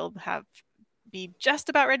airs, if it'll be just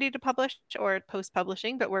about ready to publish or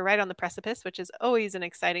post-publishing, but we're right on the precipice, which is always an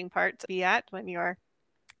exciting part to be at when you're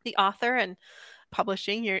the author. And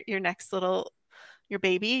publishing your next your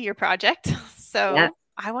baby, your project. Yeah. So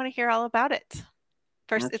I want to hear all about it.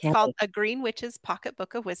 First, it's Okay. called A Green Witch's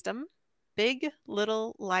Pocketbook of Wisdom, Big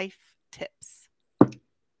Little Life Tips.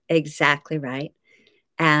 Exactly right.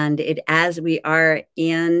 And as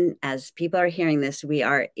people are hearing this, we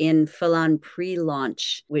are in full on pre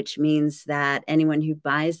launch, which means that anyone who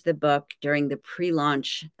buys the book during the pre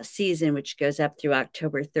launch season, which goes up through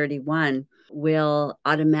October 31, will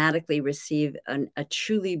automatically receive a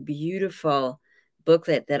truly beautiful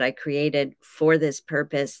booklet that I created for this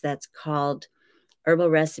purpose that's called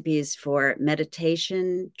Herbal Recipes for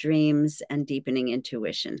Meditation, Dreams, and Deepening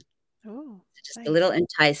Intuition. Oh, Just a nice. little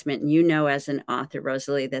enticement. And you know, as an author,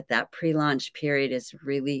 Rosalie, that pre-launch period is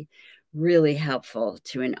really, really helpful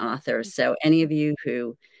to an author. So any of you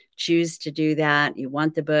who choose to do that, you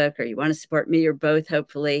want the book or you want to support me or both,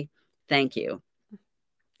 hopefully, thank you.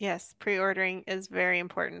 Yes, pre-ordering is very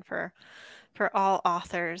important for all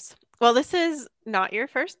authors. Well, this is not your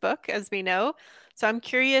first book, as we know. So I'm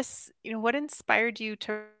curious, what inspired you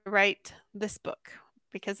to write this book?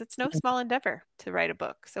 Because it's no small endeavor to write a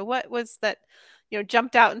book. So what was that,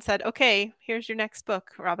 jumped out and said, okay, here's your next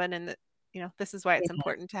book, Robin, and this is why it's Yeah.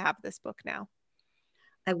 important to have this book now.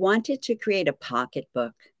 I wanted to create a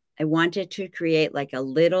pocketbook. I wanted to create like a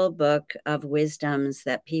little book of wisdoms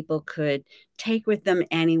that people could take with them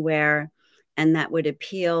anywhere and that would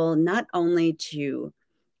appeal not only to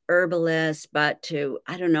herbalists, but to,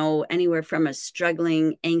 I don't know, anywhere from a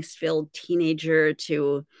struggling, angst-filled teenager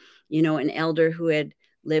to, an elder who had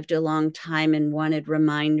lived a long time and wanted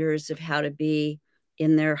reminders of how to be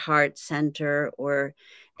in their heart center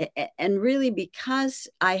and really because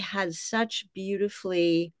I had such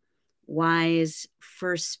beautifully wise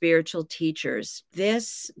first spiritual teachers,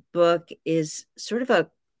 this book is sort of a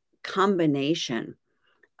combination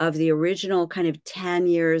of the original kind of 10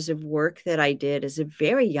 years of work that I did as a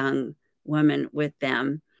very young woman with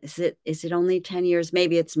them. Is it only 10 years?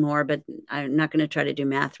 Maybe it's more, but I'm not going to try to do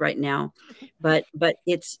math right now. But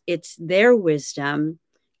it's their wisdom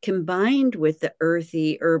combined with the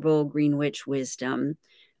earthy herbal green witch wisdom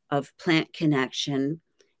of plant connection.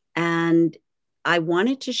 And I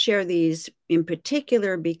wanted to share these in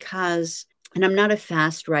particular because, and I'm not a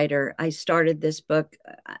fast writer. I started this book.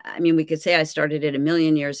 I mean, we could say I started it a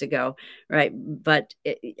million years ago, right? But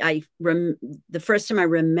the first time I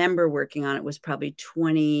remember working on it was probably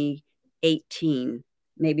 2018,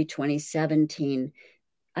 maybe 2017.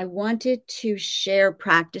 I wanted to share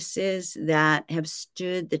practices that have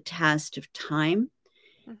stood the test of time.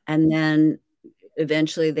 And then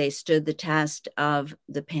eventually they stood the test of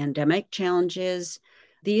the pandemic challenges.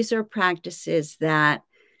 These are practices that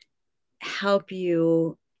help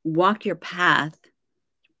you walk your path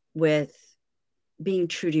with being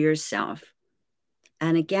true to yourself.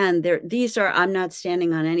 And again, I'm not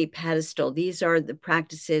standing on any pedestal. These are the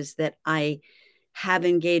practices that I have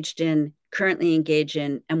engaged in, currently engage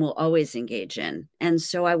in, and will always engage in. And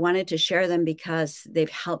so I wanted to share them because they've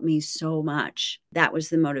helped me so much. That was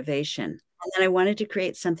the motivation. And then I wanted to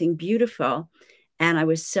create something beautiful. And I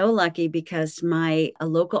was so lucky because a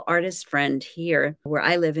local artist friend here, where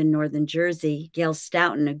I live in Northern Jersey, Gail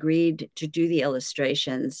Stoughton, agreed to do the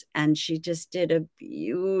illustrations. And she just did a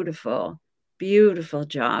beautiful, beautiful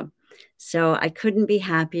job. So I couldn't be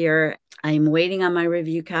happier. I'm waiting on my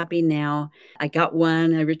review copy now. I got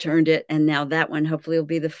one, I returned it, and now that one hopefully will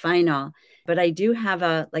be the final. But I do have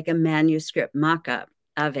a manuscript mock-up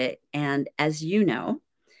of it. And as you know,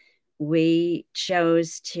 we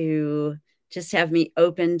chose to just have me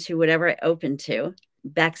open to whatever I opened to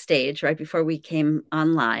backstage right before we came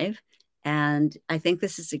on live. And I think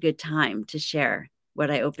this is a good time to share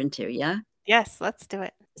what I opened to. Yeah. Yes, let's do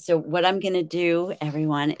it. So what I'm going to do,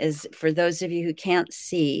 everyone, is for those of you who can't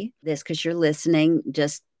see this because you're listening,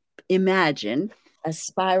 just imagine a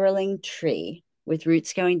spiraling tree with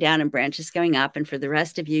roots going down and branches going up. And for the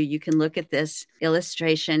rest of you, you can look at this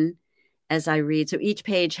illustration as I read. So each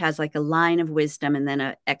page has like a line of wisdom and then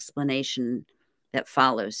an explanation that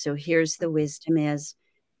follows. So here's the wisdom is,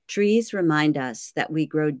 trees remind us that we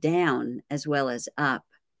grow down as well as up,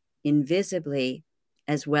 invisibly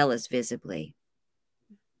as well as visibly.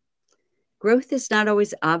 Growth is not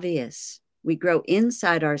always obvious. We grow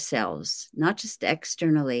inside ourselves, not just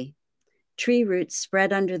externally. Tree roots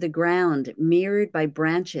spread under the ground, mirrored by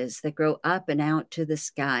branches that grow up and out to the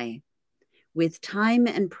sky. With time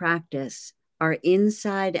and practice, our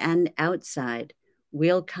inside and outside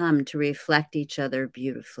will come to reflect each other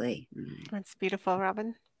beautifully. That's beautiful,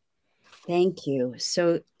 Robin. Thank you.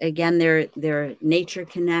 So again, they're nature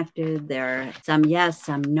connected. They're some yes,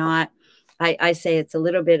 some not. I say it's a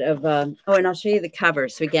little bit of and I'll show you the cover.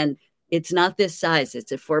 So again, It's not this size.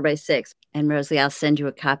 It's a 4x6. And Rosalie, I'll send you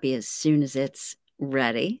a copy as soon as it's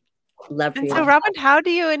ready. Love for And you. so, Robin, how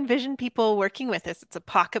do you envision people working with this? It's a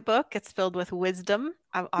pocketbook. It's filled with wisdom.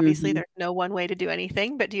 Obviously, there's no one way to do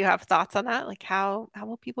anything, but do you have thoughts on that? Like how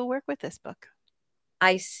will people work with this book?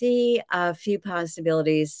 I see a few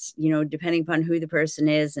possibilities, depending upon who the person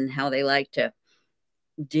is and how they like to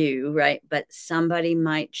do, right? But somebody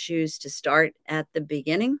might choose to start at the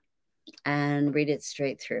beginning and read it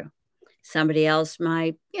straight through. Somebody else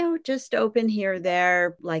might, just open here,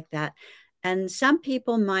 there, like that. And some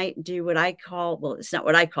people might do what I call, well, it's not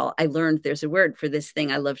what I call, I learned there's a word for this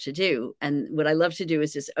thing I love to do. And what I love to do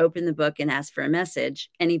is just open the book and ask for a message,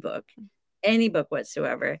 any book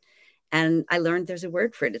whatsoever. And I learned there's a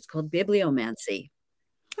word for it. It's called bibliomancy.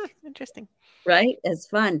 Interesting. Right? It's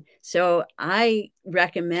fun. So I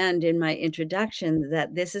recommend in my introduction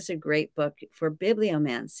that this is a great book for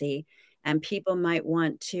bibliomancy, and people might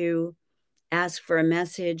want to ask for a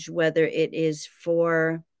message, whether it is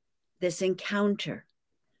for this encounter,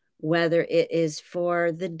 whether it is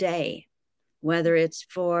for the day, whether it's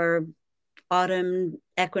for autumn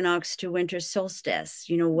equinox to winter solstice,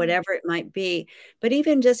 whatever it might be. But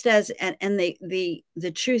even just as, and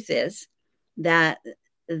the truth is that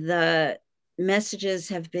the messages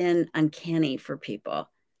have been uncanny for people.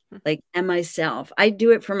 Like, and myself, I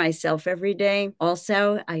do it for myself every day.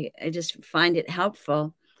 Also, I just find it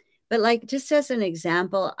helpful. But like, just as an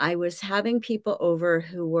example, I was having people over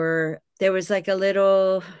there was like a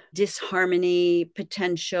little disharmony,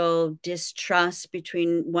 potential distrust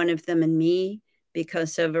between one of them and me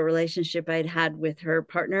because of a relationship I'd had with her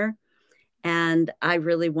partner. And I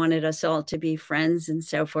really wanted us all to be friends and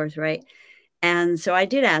so forth, right? And so I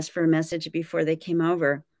did ask for a message before they came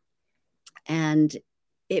over. And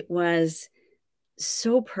it was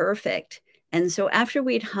so perfect. And so after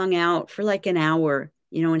we'd hung out for like an hour,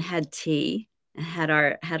 and had tea, had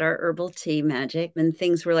our herbal tea magic, and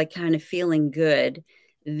things were like kind of feeling good,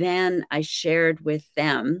 then I shared with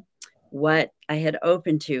them what I had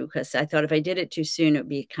opened to, because I thought if I did it too soon, it would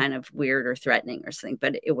be kind of weird or threatening or something.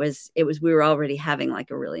 But we were already having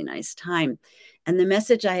like a really nice time. And the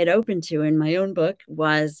message I had opened to in my own book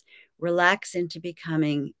was relax into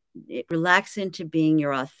being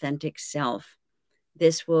your authentic self.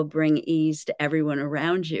 This will bring ease to everyone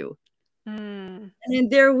around you. And then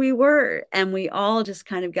there we were, and we all just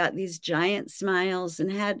kind of got these giant smiles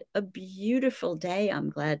and had a beautiful day,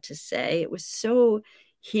 I'm glad to say. It was so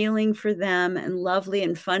healing for them and lovely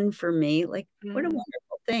and fun for me. Like, what a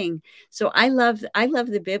wonderful thing. So I love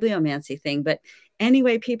the bibliomancy thing. But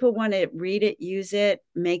anyway, people want to read it, use it,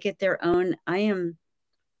 make it their own. I am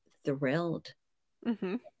thrilled.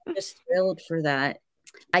 Just thrilled for that.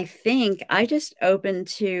 I think I just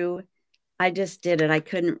did it. I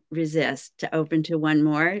couldn't resist to open to one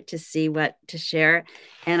more to see what to share.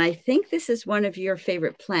 And I think this is one of your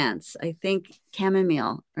favorite plants. I think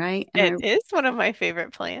chamomile, right? It is one of my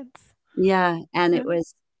favorite plants. Yeah. And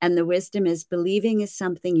and the wisdom is believing is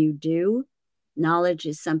something you do. Knowledge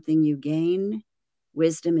is something you gain.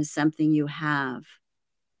 Wisdom is something you have.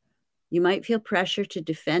 You might feel pressure to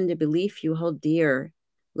defend a belief you hold dear.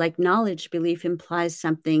 Like knowledge, belief implies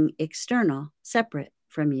something external, separate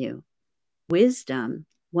from you. Wisdom,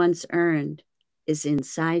 once earned, is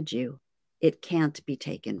inside you. It can't be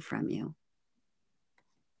taken from you.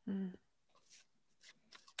 Oh,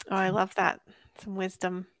 I love that. Some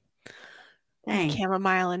wisdom. Thanks.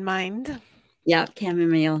 Chamomile in mind. Yeah,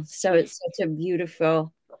 chamomile. So it's such a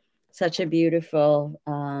beautiful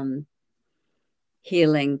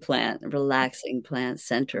healing plant, relaxing plant,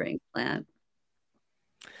 centering plant.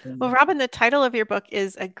 Well, Robin, the title of your book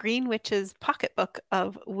is A Green Witch's Pocketbook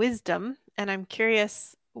of Wisdom. And I'm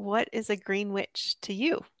curious, what is a green witch to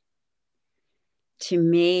you? To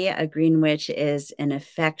me, a green witch is an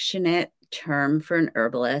affectionate term for an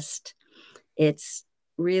herbalist. It's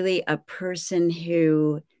really a person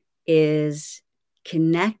who is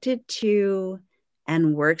connected to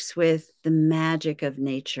and works with the magic of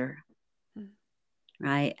nature.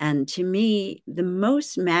 Right? And to me, the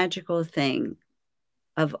most magical thing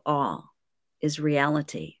of all is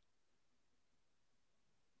reality.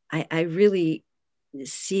 I really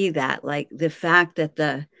see that, like the fact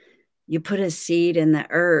that you put a seed in the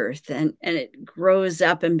earth and it grows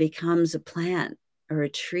up and becomes a plant or a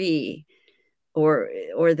tree, or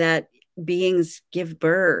that beings give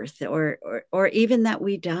birth, or even that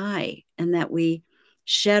we die and that we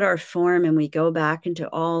shed our form and we go back into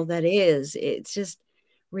all that is. It's just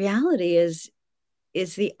reality is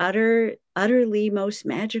the utterly most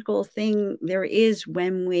magical thing there is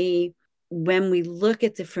when we look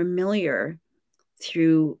at the familiar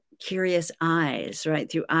through curious eyes, right?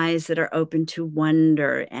 Through eyes that are open to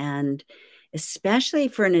wonder. And especially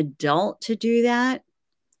for an adult to do that,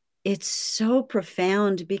 it's so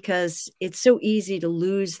profound because it's so easy to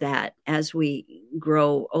lose that as we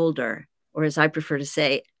grow older, or as I prefer to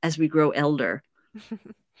say, as we grow elder.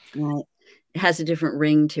 Right? It has a different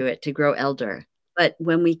ring to it to grow elder. But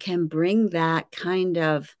when we can bring that kind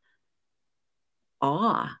of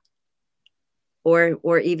awe,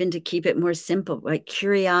 or even to keep it more simple, like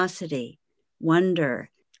curiosity, wonder,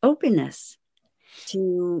 openness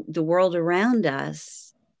to the world around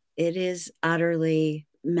us, it is utterly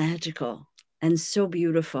magical and so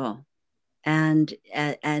beautiful. And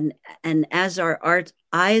as our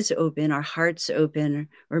eyes open, our hearts open,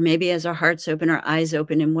 or maybe as our hearts open, our eyes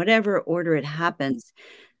open, in whatever order it happens,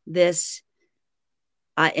 this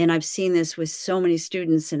and I've seen this with so many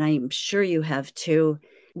students, and I'm sure you have too.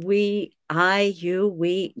 We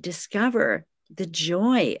discover the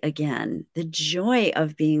joy again, the joy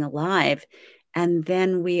of being alive. And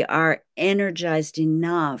then we are energized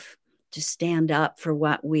enough to stand up for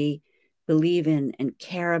what we believe in and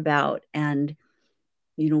care about, and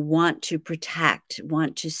want to protect,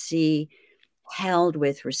 want to see held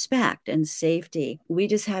with respect and safety. We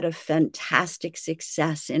just had a fantastic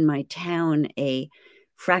success in my town, a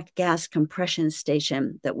fracked gas compression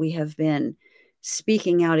station that we have been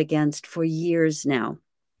speaking out against for years now.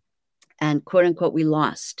 And quote unquote, we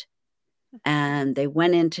lost. And they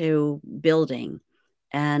went into building.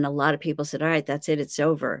 And a lot of people said, all right, that's it, it's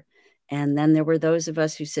over. And then there were those of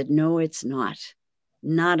us who said, no, it's not.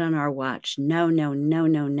 Not on our watch. No, no, no,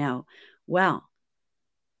 no, no. Well,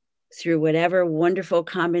 through whatever wonderful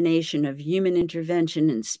combination of human intervention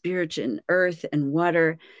and spirit and earth and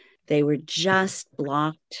water, they were just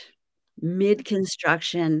blocked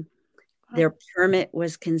mid-construction. Their permit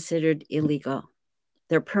was considered illegal.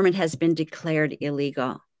 Their permit has been declared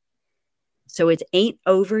illegal. So it ain't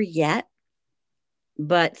over yet,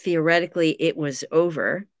 but theoretically it was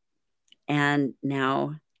over, and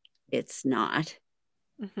now it's not.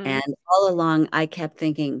 Mm-hmm. And all along I kept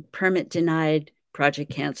thinking, permit denied,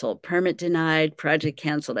 project canceled, permit denied, project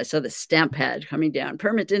canceled. I saw the stamp pad coming down,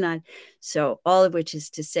 permit denied. So all of which is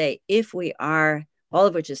to say,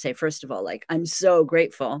 first of all, like, I'm so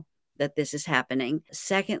grateful that this is happening.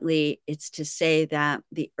 Secondly, it's to say that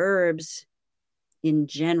the herbs in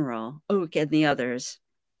general, oak and the others,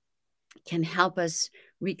 can help us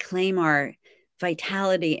reclaim our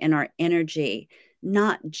vitality and our energy,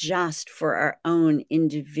 not just for our own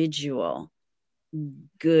individual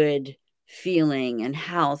good feeling and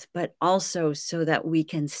health, but also so that we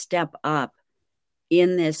can step up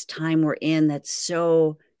in this time we're in that's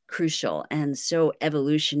so crucial and so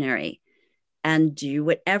evolutionary, and do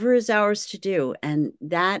whatever is ours to do. And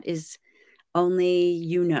that is only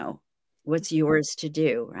what's yours to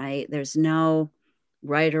do, right? There's no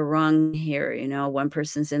right or wrong here. One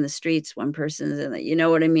person's in the streets, one person's in the, you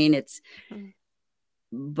know what I mean?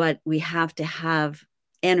 But we have to have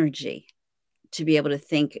energy to be able to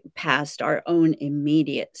think past our own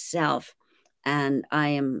immediate self. And I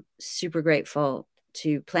am super grateful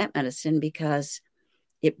to plant medicine because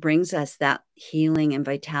it brings us that healing and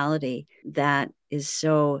vitality that is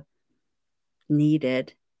so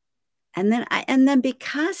needed. And then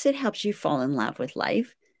because it helps you fall in love with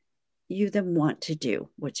life, you then want to do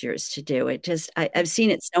what's yours to do. I've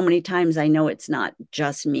seen it so many times. I know it's not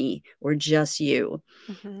just me or just you.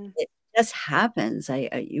 Mm-hmm. It just happens.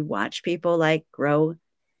 You watch people like grow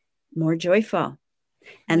more joyful.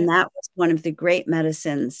 And that was one of the great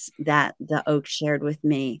medicines that the oak shared with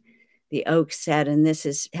me. The oak said, and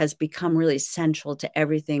this has become really central to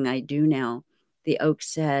everything I do now. The oak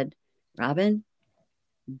said, Robin,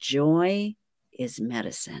 joy is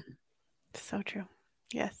medicine. So true.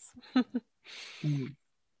 Yes.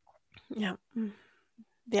 Yeah.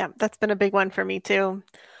 Yeah. That's been a big one for me too.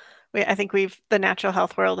 I think the natural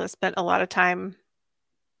health world has spent a lot of time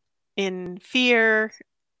in fear,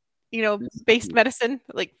 based medicine,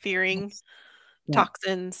 like fearing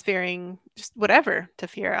toxins, fearing just whatever to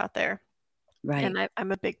fear out there. Right. And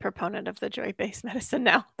I'm a big proponent of the joy-based medicine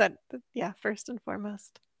now. First and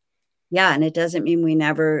foremost. Yeah. And it doesn't mean we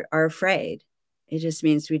never are afraid. It just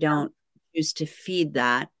means we don't choose to feed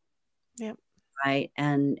that. Yep. Right.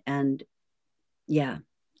 And yeah.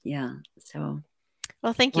 So.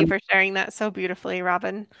 Well, thank you for sharing that so beautifully,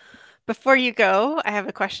 Robin. Before you go, I have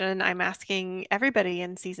a question I'm asking everybody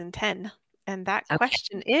in season 10. And that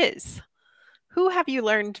question is, who have you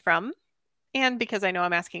learned from? And because I know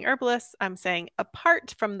I'm asking herbalists, I'm saying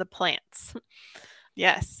apart from the plants.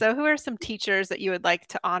 Yes. So who are some teachers that you would like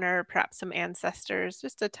to honor, perhaps some ancestors,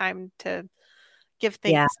 just a time to give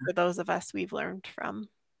thanks for those of us we've learned from?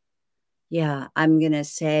 Yeah, I'm going to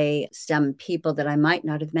say some people that I might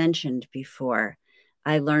not have mentioned before.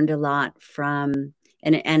 I learned a lot from,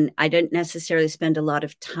 and I didn't necessarily spend a lot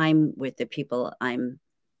of time with the people I'm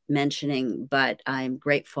mentioning, but I'm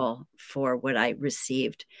grateful for what I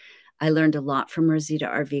received. I learned a lot from Rosita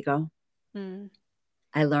Arvigo. Mm.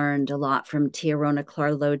 I learned a lot from Tiarona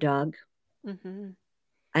Clarlo Dog. Mm-hmm.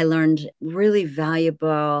 I learned really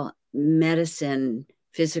valuable medicine,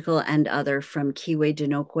 physical and other, from Kiwe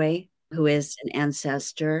Denokwe, who is an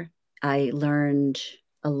ancestor. I learned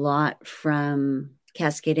a lot from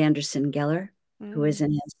Cascade Anderson Geller, who is Mm.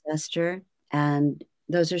 an ancestor. And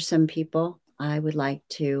those are some people I would like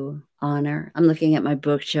to honor. I'm looking at my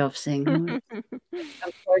bookshelf saying, of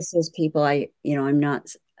course, there's people I'm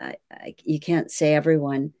not, you can't say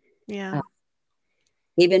everyone. Yeah. Uh,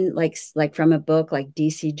 Even like from a book like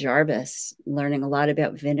DC Jarvis, learning a lot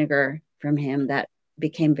about vinegar from him, that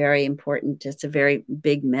became very important. It's a very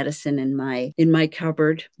big medicine in my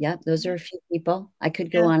cupboard. Yeah, those are a few people. I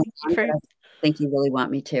could go Yeah. on and Thank you on, for but I think you really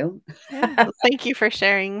want me to. Yeah. Well, thank you for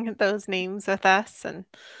sharing those names with us and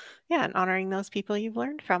yeah, and honoring those people you've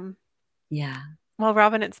learned from. Yeah. Well,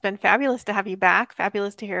 Robin, it's been fabulous to have you back.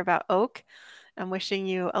 Fabulous to hear about oak. I'm wishing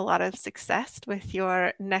you a lot of success with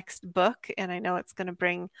your next book, and I know it's going to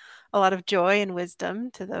bring a lot of joy and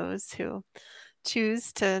wisdom to those who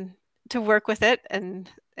choose to work with it. And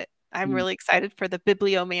I'm Mm. really excited for the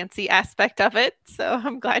bibliomancy aspect of it. So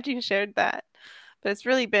I'm glad you shared that. But it's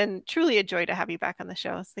really been truly a joy to have you back on the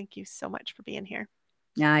show. So thank you so much for being here.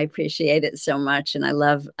 Yeah, I appreciate it so much. And I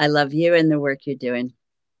love you and the work you're doing.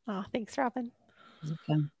 Oh, thanks, Robin.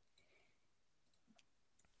 Okay.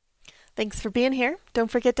 Thanks for being here.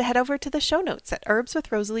 Don't forget to head over to the show notes at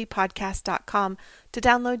herbswithrosaliepodcast.com to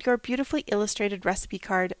download your beautifully illustrated recipe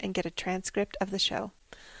card and get a transcript of the show.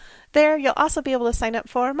 There, you'll also be able to sign up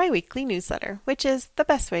for my weekly newsletter, which is the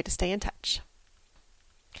best way to stay in touch.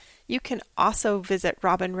 You can also visit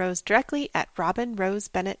Robin Rose directly at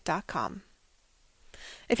robinrosebennett.com.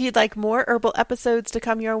 If you'd like more herbal episodes to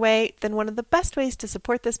come your way, then one of the best ways to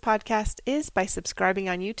support this podcast is by subscribing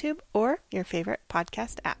on YouTube or your favorite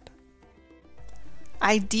podcast app.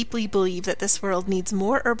 I deeply believe that this world needs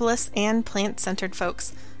more herbalists and plant-centered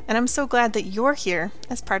folks, and I'm so glad that you're here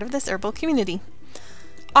as part of this herbal community.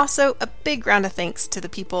 Also, a big round of thanks to the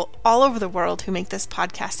people all over the world who make this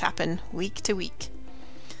podcast happen week to week.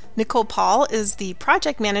 Nicole Paul is the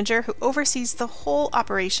project manager who oversees the whole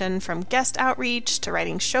operation, from guest outreach to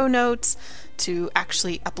writing show notes to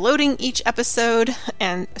actually uploading each episode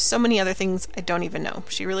and so many other things I don't even know.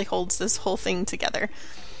 She really holds this whole thing together.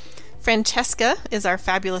 Francesca is our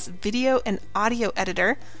fabulous video and audio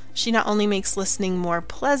editor. She not only makes listening more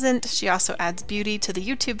pleasant, she also adds beauty to the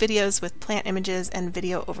YouTube videos with plant images and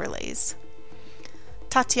video overlays.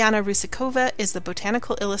 Tatiana Rusikova is the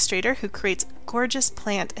botanical illustrator who creates gorgeous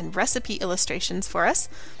plant and recipe illustrations for us.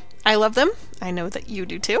 I love them. I know that you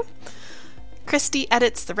do too. Christy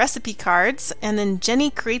edits the recipe cards, and then Jenny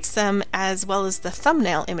creates them as well as the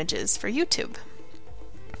thumbnail images for YouTube.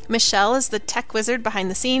 Michelle is the tech wizard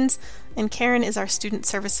behind the scenes, and Karen is our student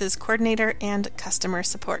services coordinator and customer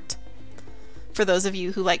support. For those of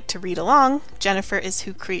you who like to read along, Jennifer is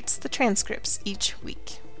who creates the transcripts each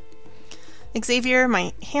week. Xavier,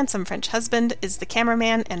 my handsome French husband, is the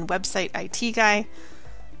cameraman and website IT guy.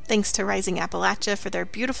 Thanks to Rising Appalachia for their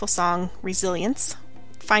beautiful song, Resilience.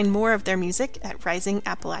 Find more of their music at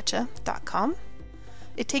risingappalachia.com.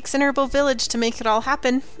 It takes an herbal village to make it all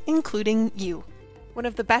happen, including you. One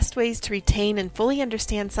of the best ways to retain and fully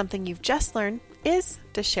understand something you've just learned is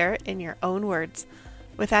to share it in your own words.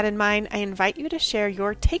 With that in mind, I invite you to share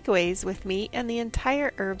your takeaways with me and the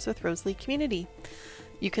entire Herbs with Rosalie community.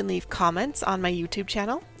 You can leave comments on my YouTube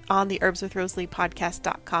channel, on the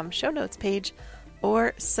herbswithrosaliepodcast.com show notes page,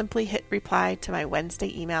 or simply hit reply to my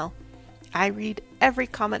Wednesday email. I read every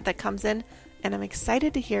comment that comes in, and I'm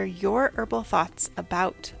excited to hear your herbal thoughts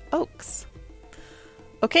about oaks.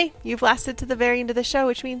 Okay, you've lasted to the very end of the show,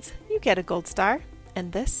 which means you get a gold star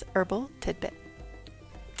and this herbal tidbit.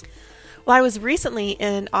 Well, I was recently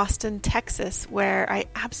in Austin, Texas, where I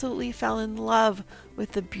absolutely fell in love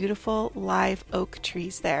with the beautiful live oak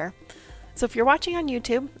trees there. So if you're watching on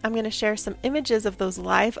YouTube, I'm going to share some images of those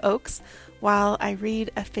live oaks while I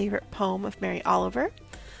read a favorite poem of Mary Oliver.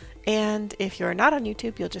 And if you're not on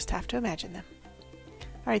YouTube, you'll just have to imagine them.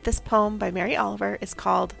 All right, this poem by Mary Oliver is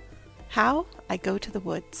called How I Go to the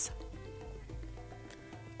Woods.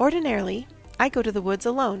 Ordinarily, I go to the woods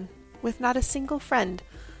alone, with not a single friend,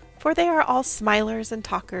 for they are all smilers and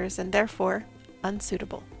talkers and therefore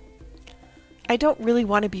unsuitable. I don't really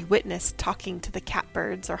want to be witnessed talking to the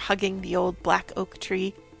catbirds or hugging the old black oak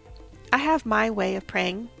tree. I have my way of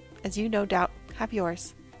praying, as you no doubt have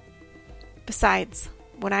yours. Besides,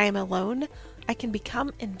 when I am alone, I can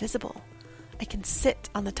become invisible. I can sit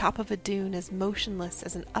on the top of a dune as motionless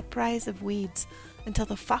as an uprise of weeds until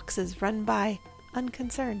the foxes run by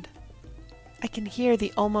unconcerned. I can hear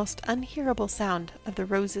the almost unhearable sound of the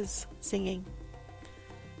roses singing.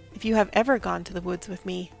 If you have ever gone to the woods with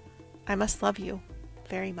me, I must love you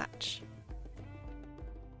very much.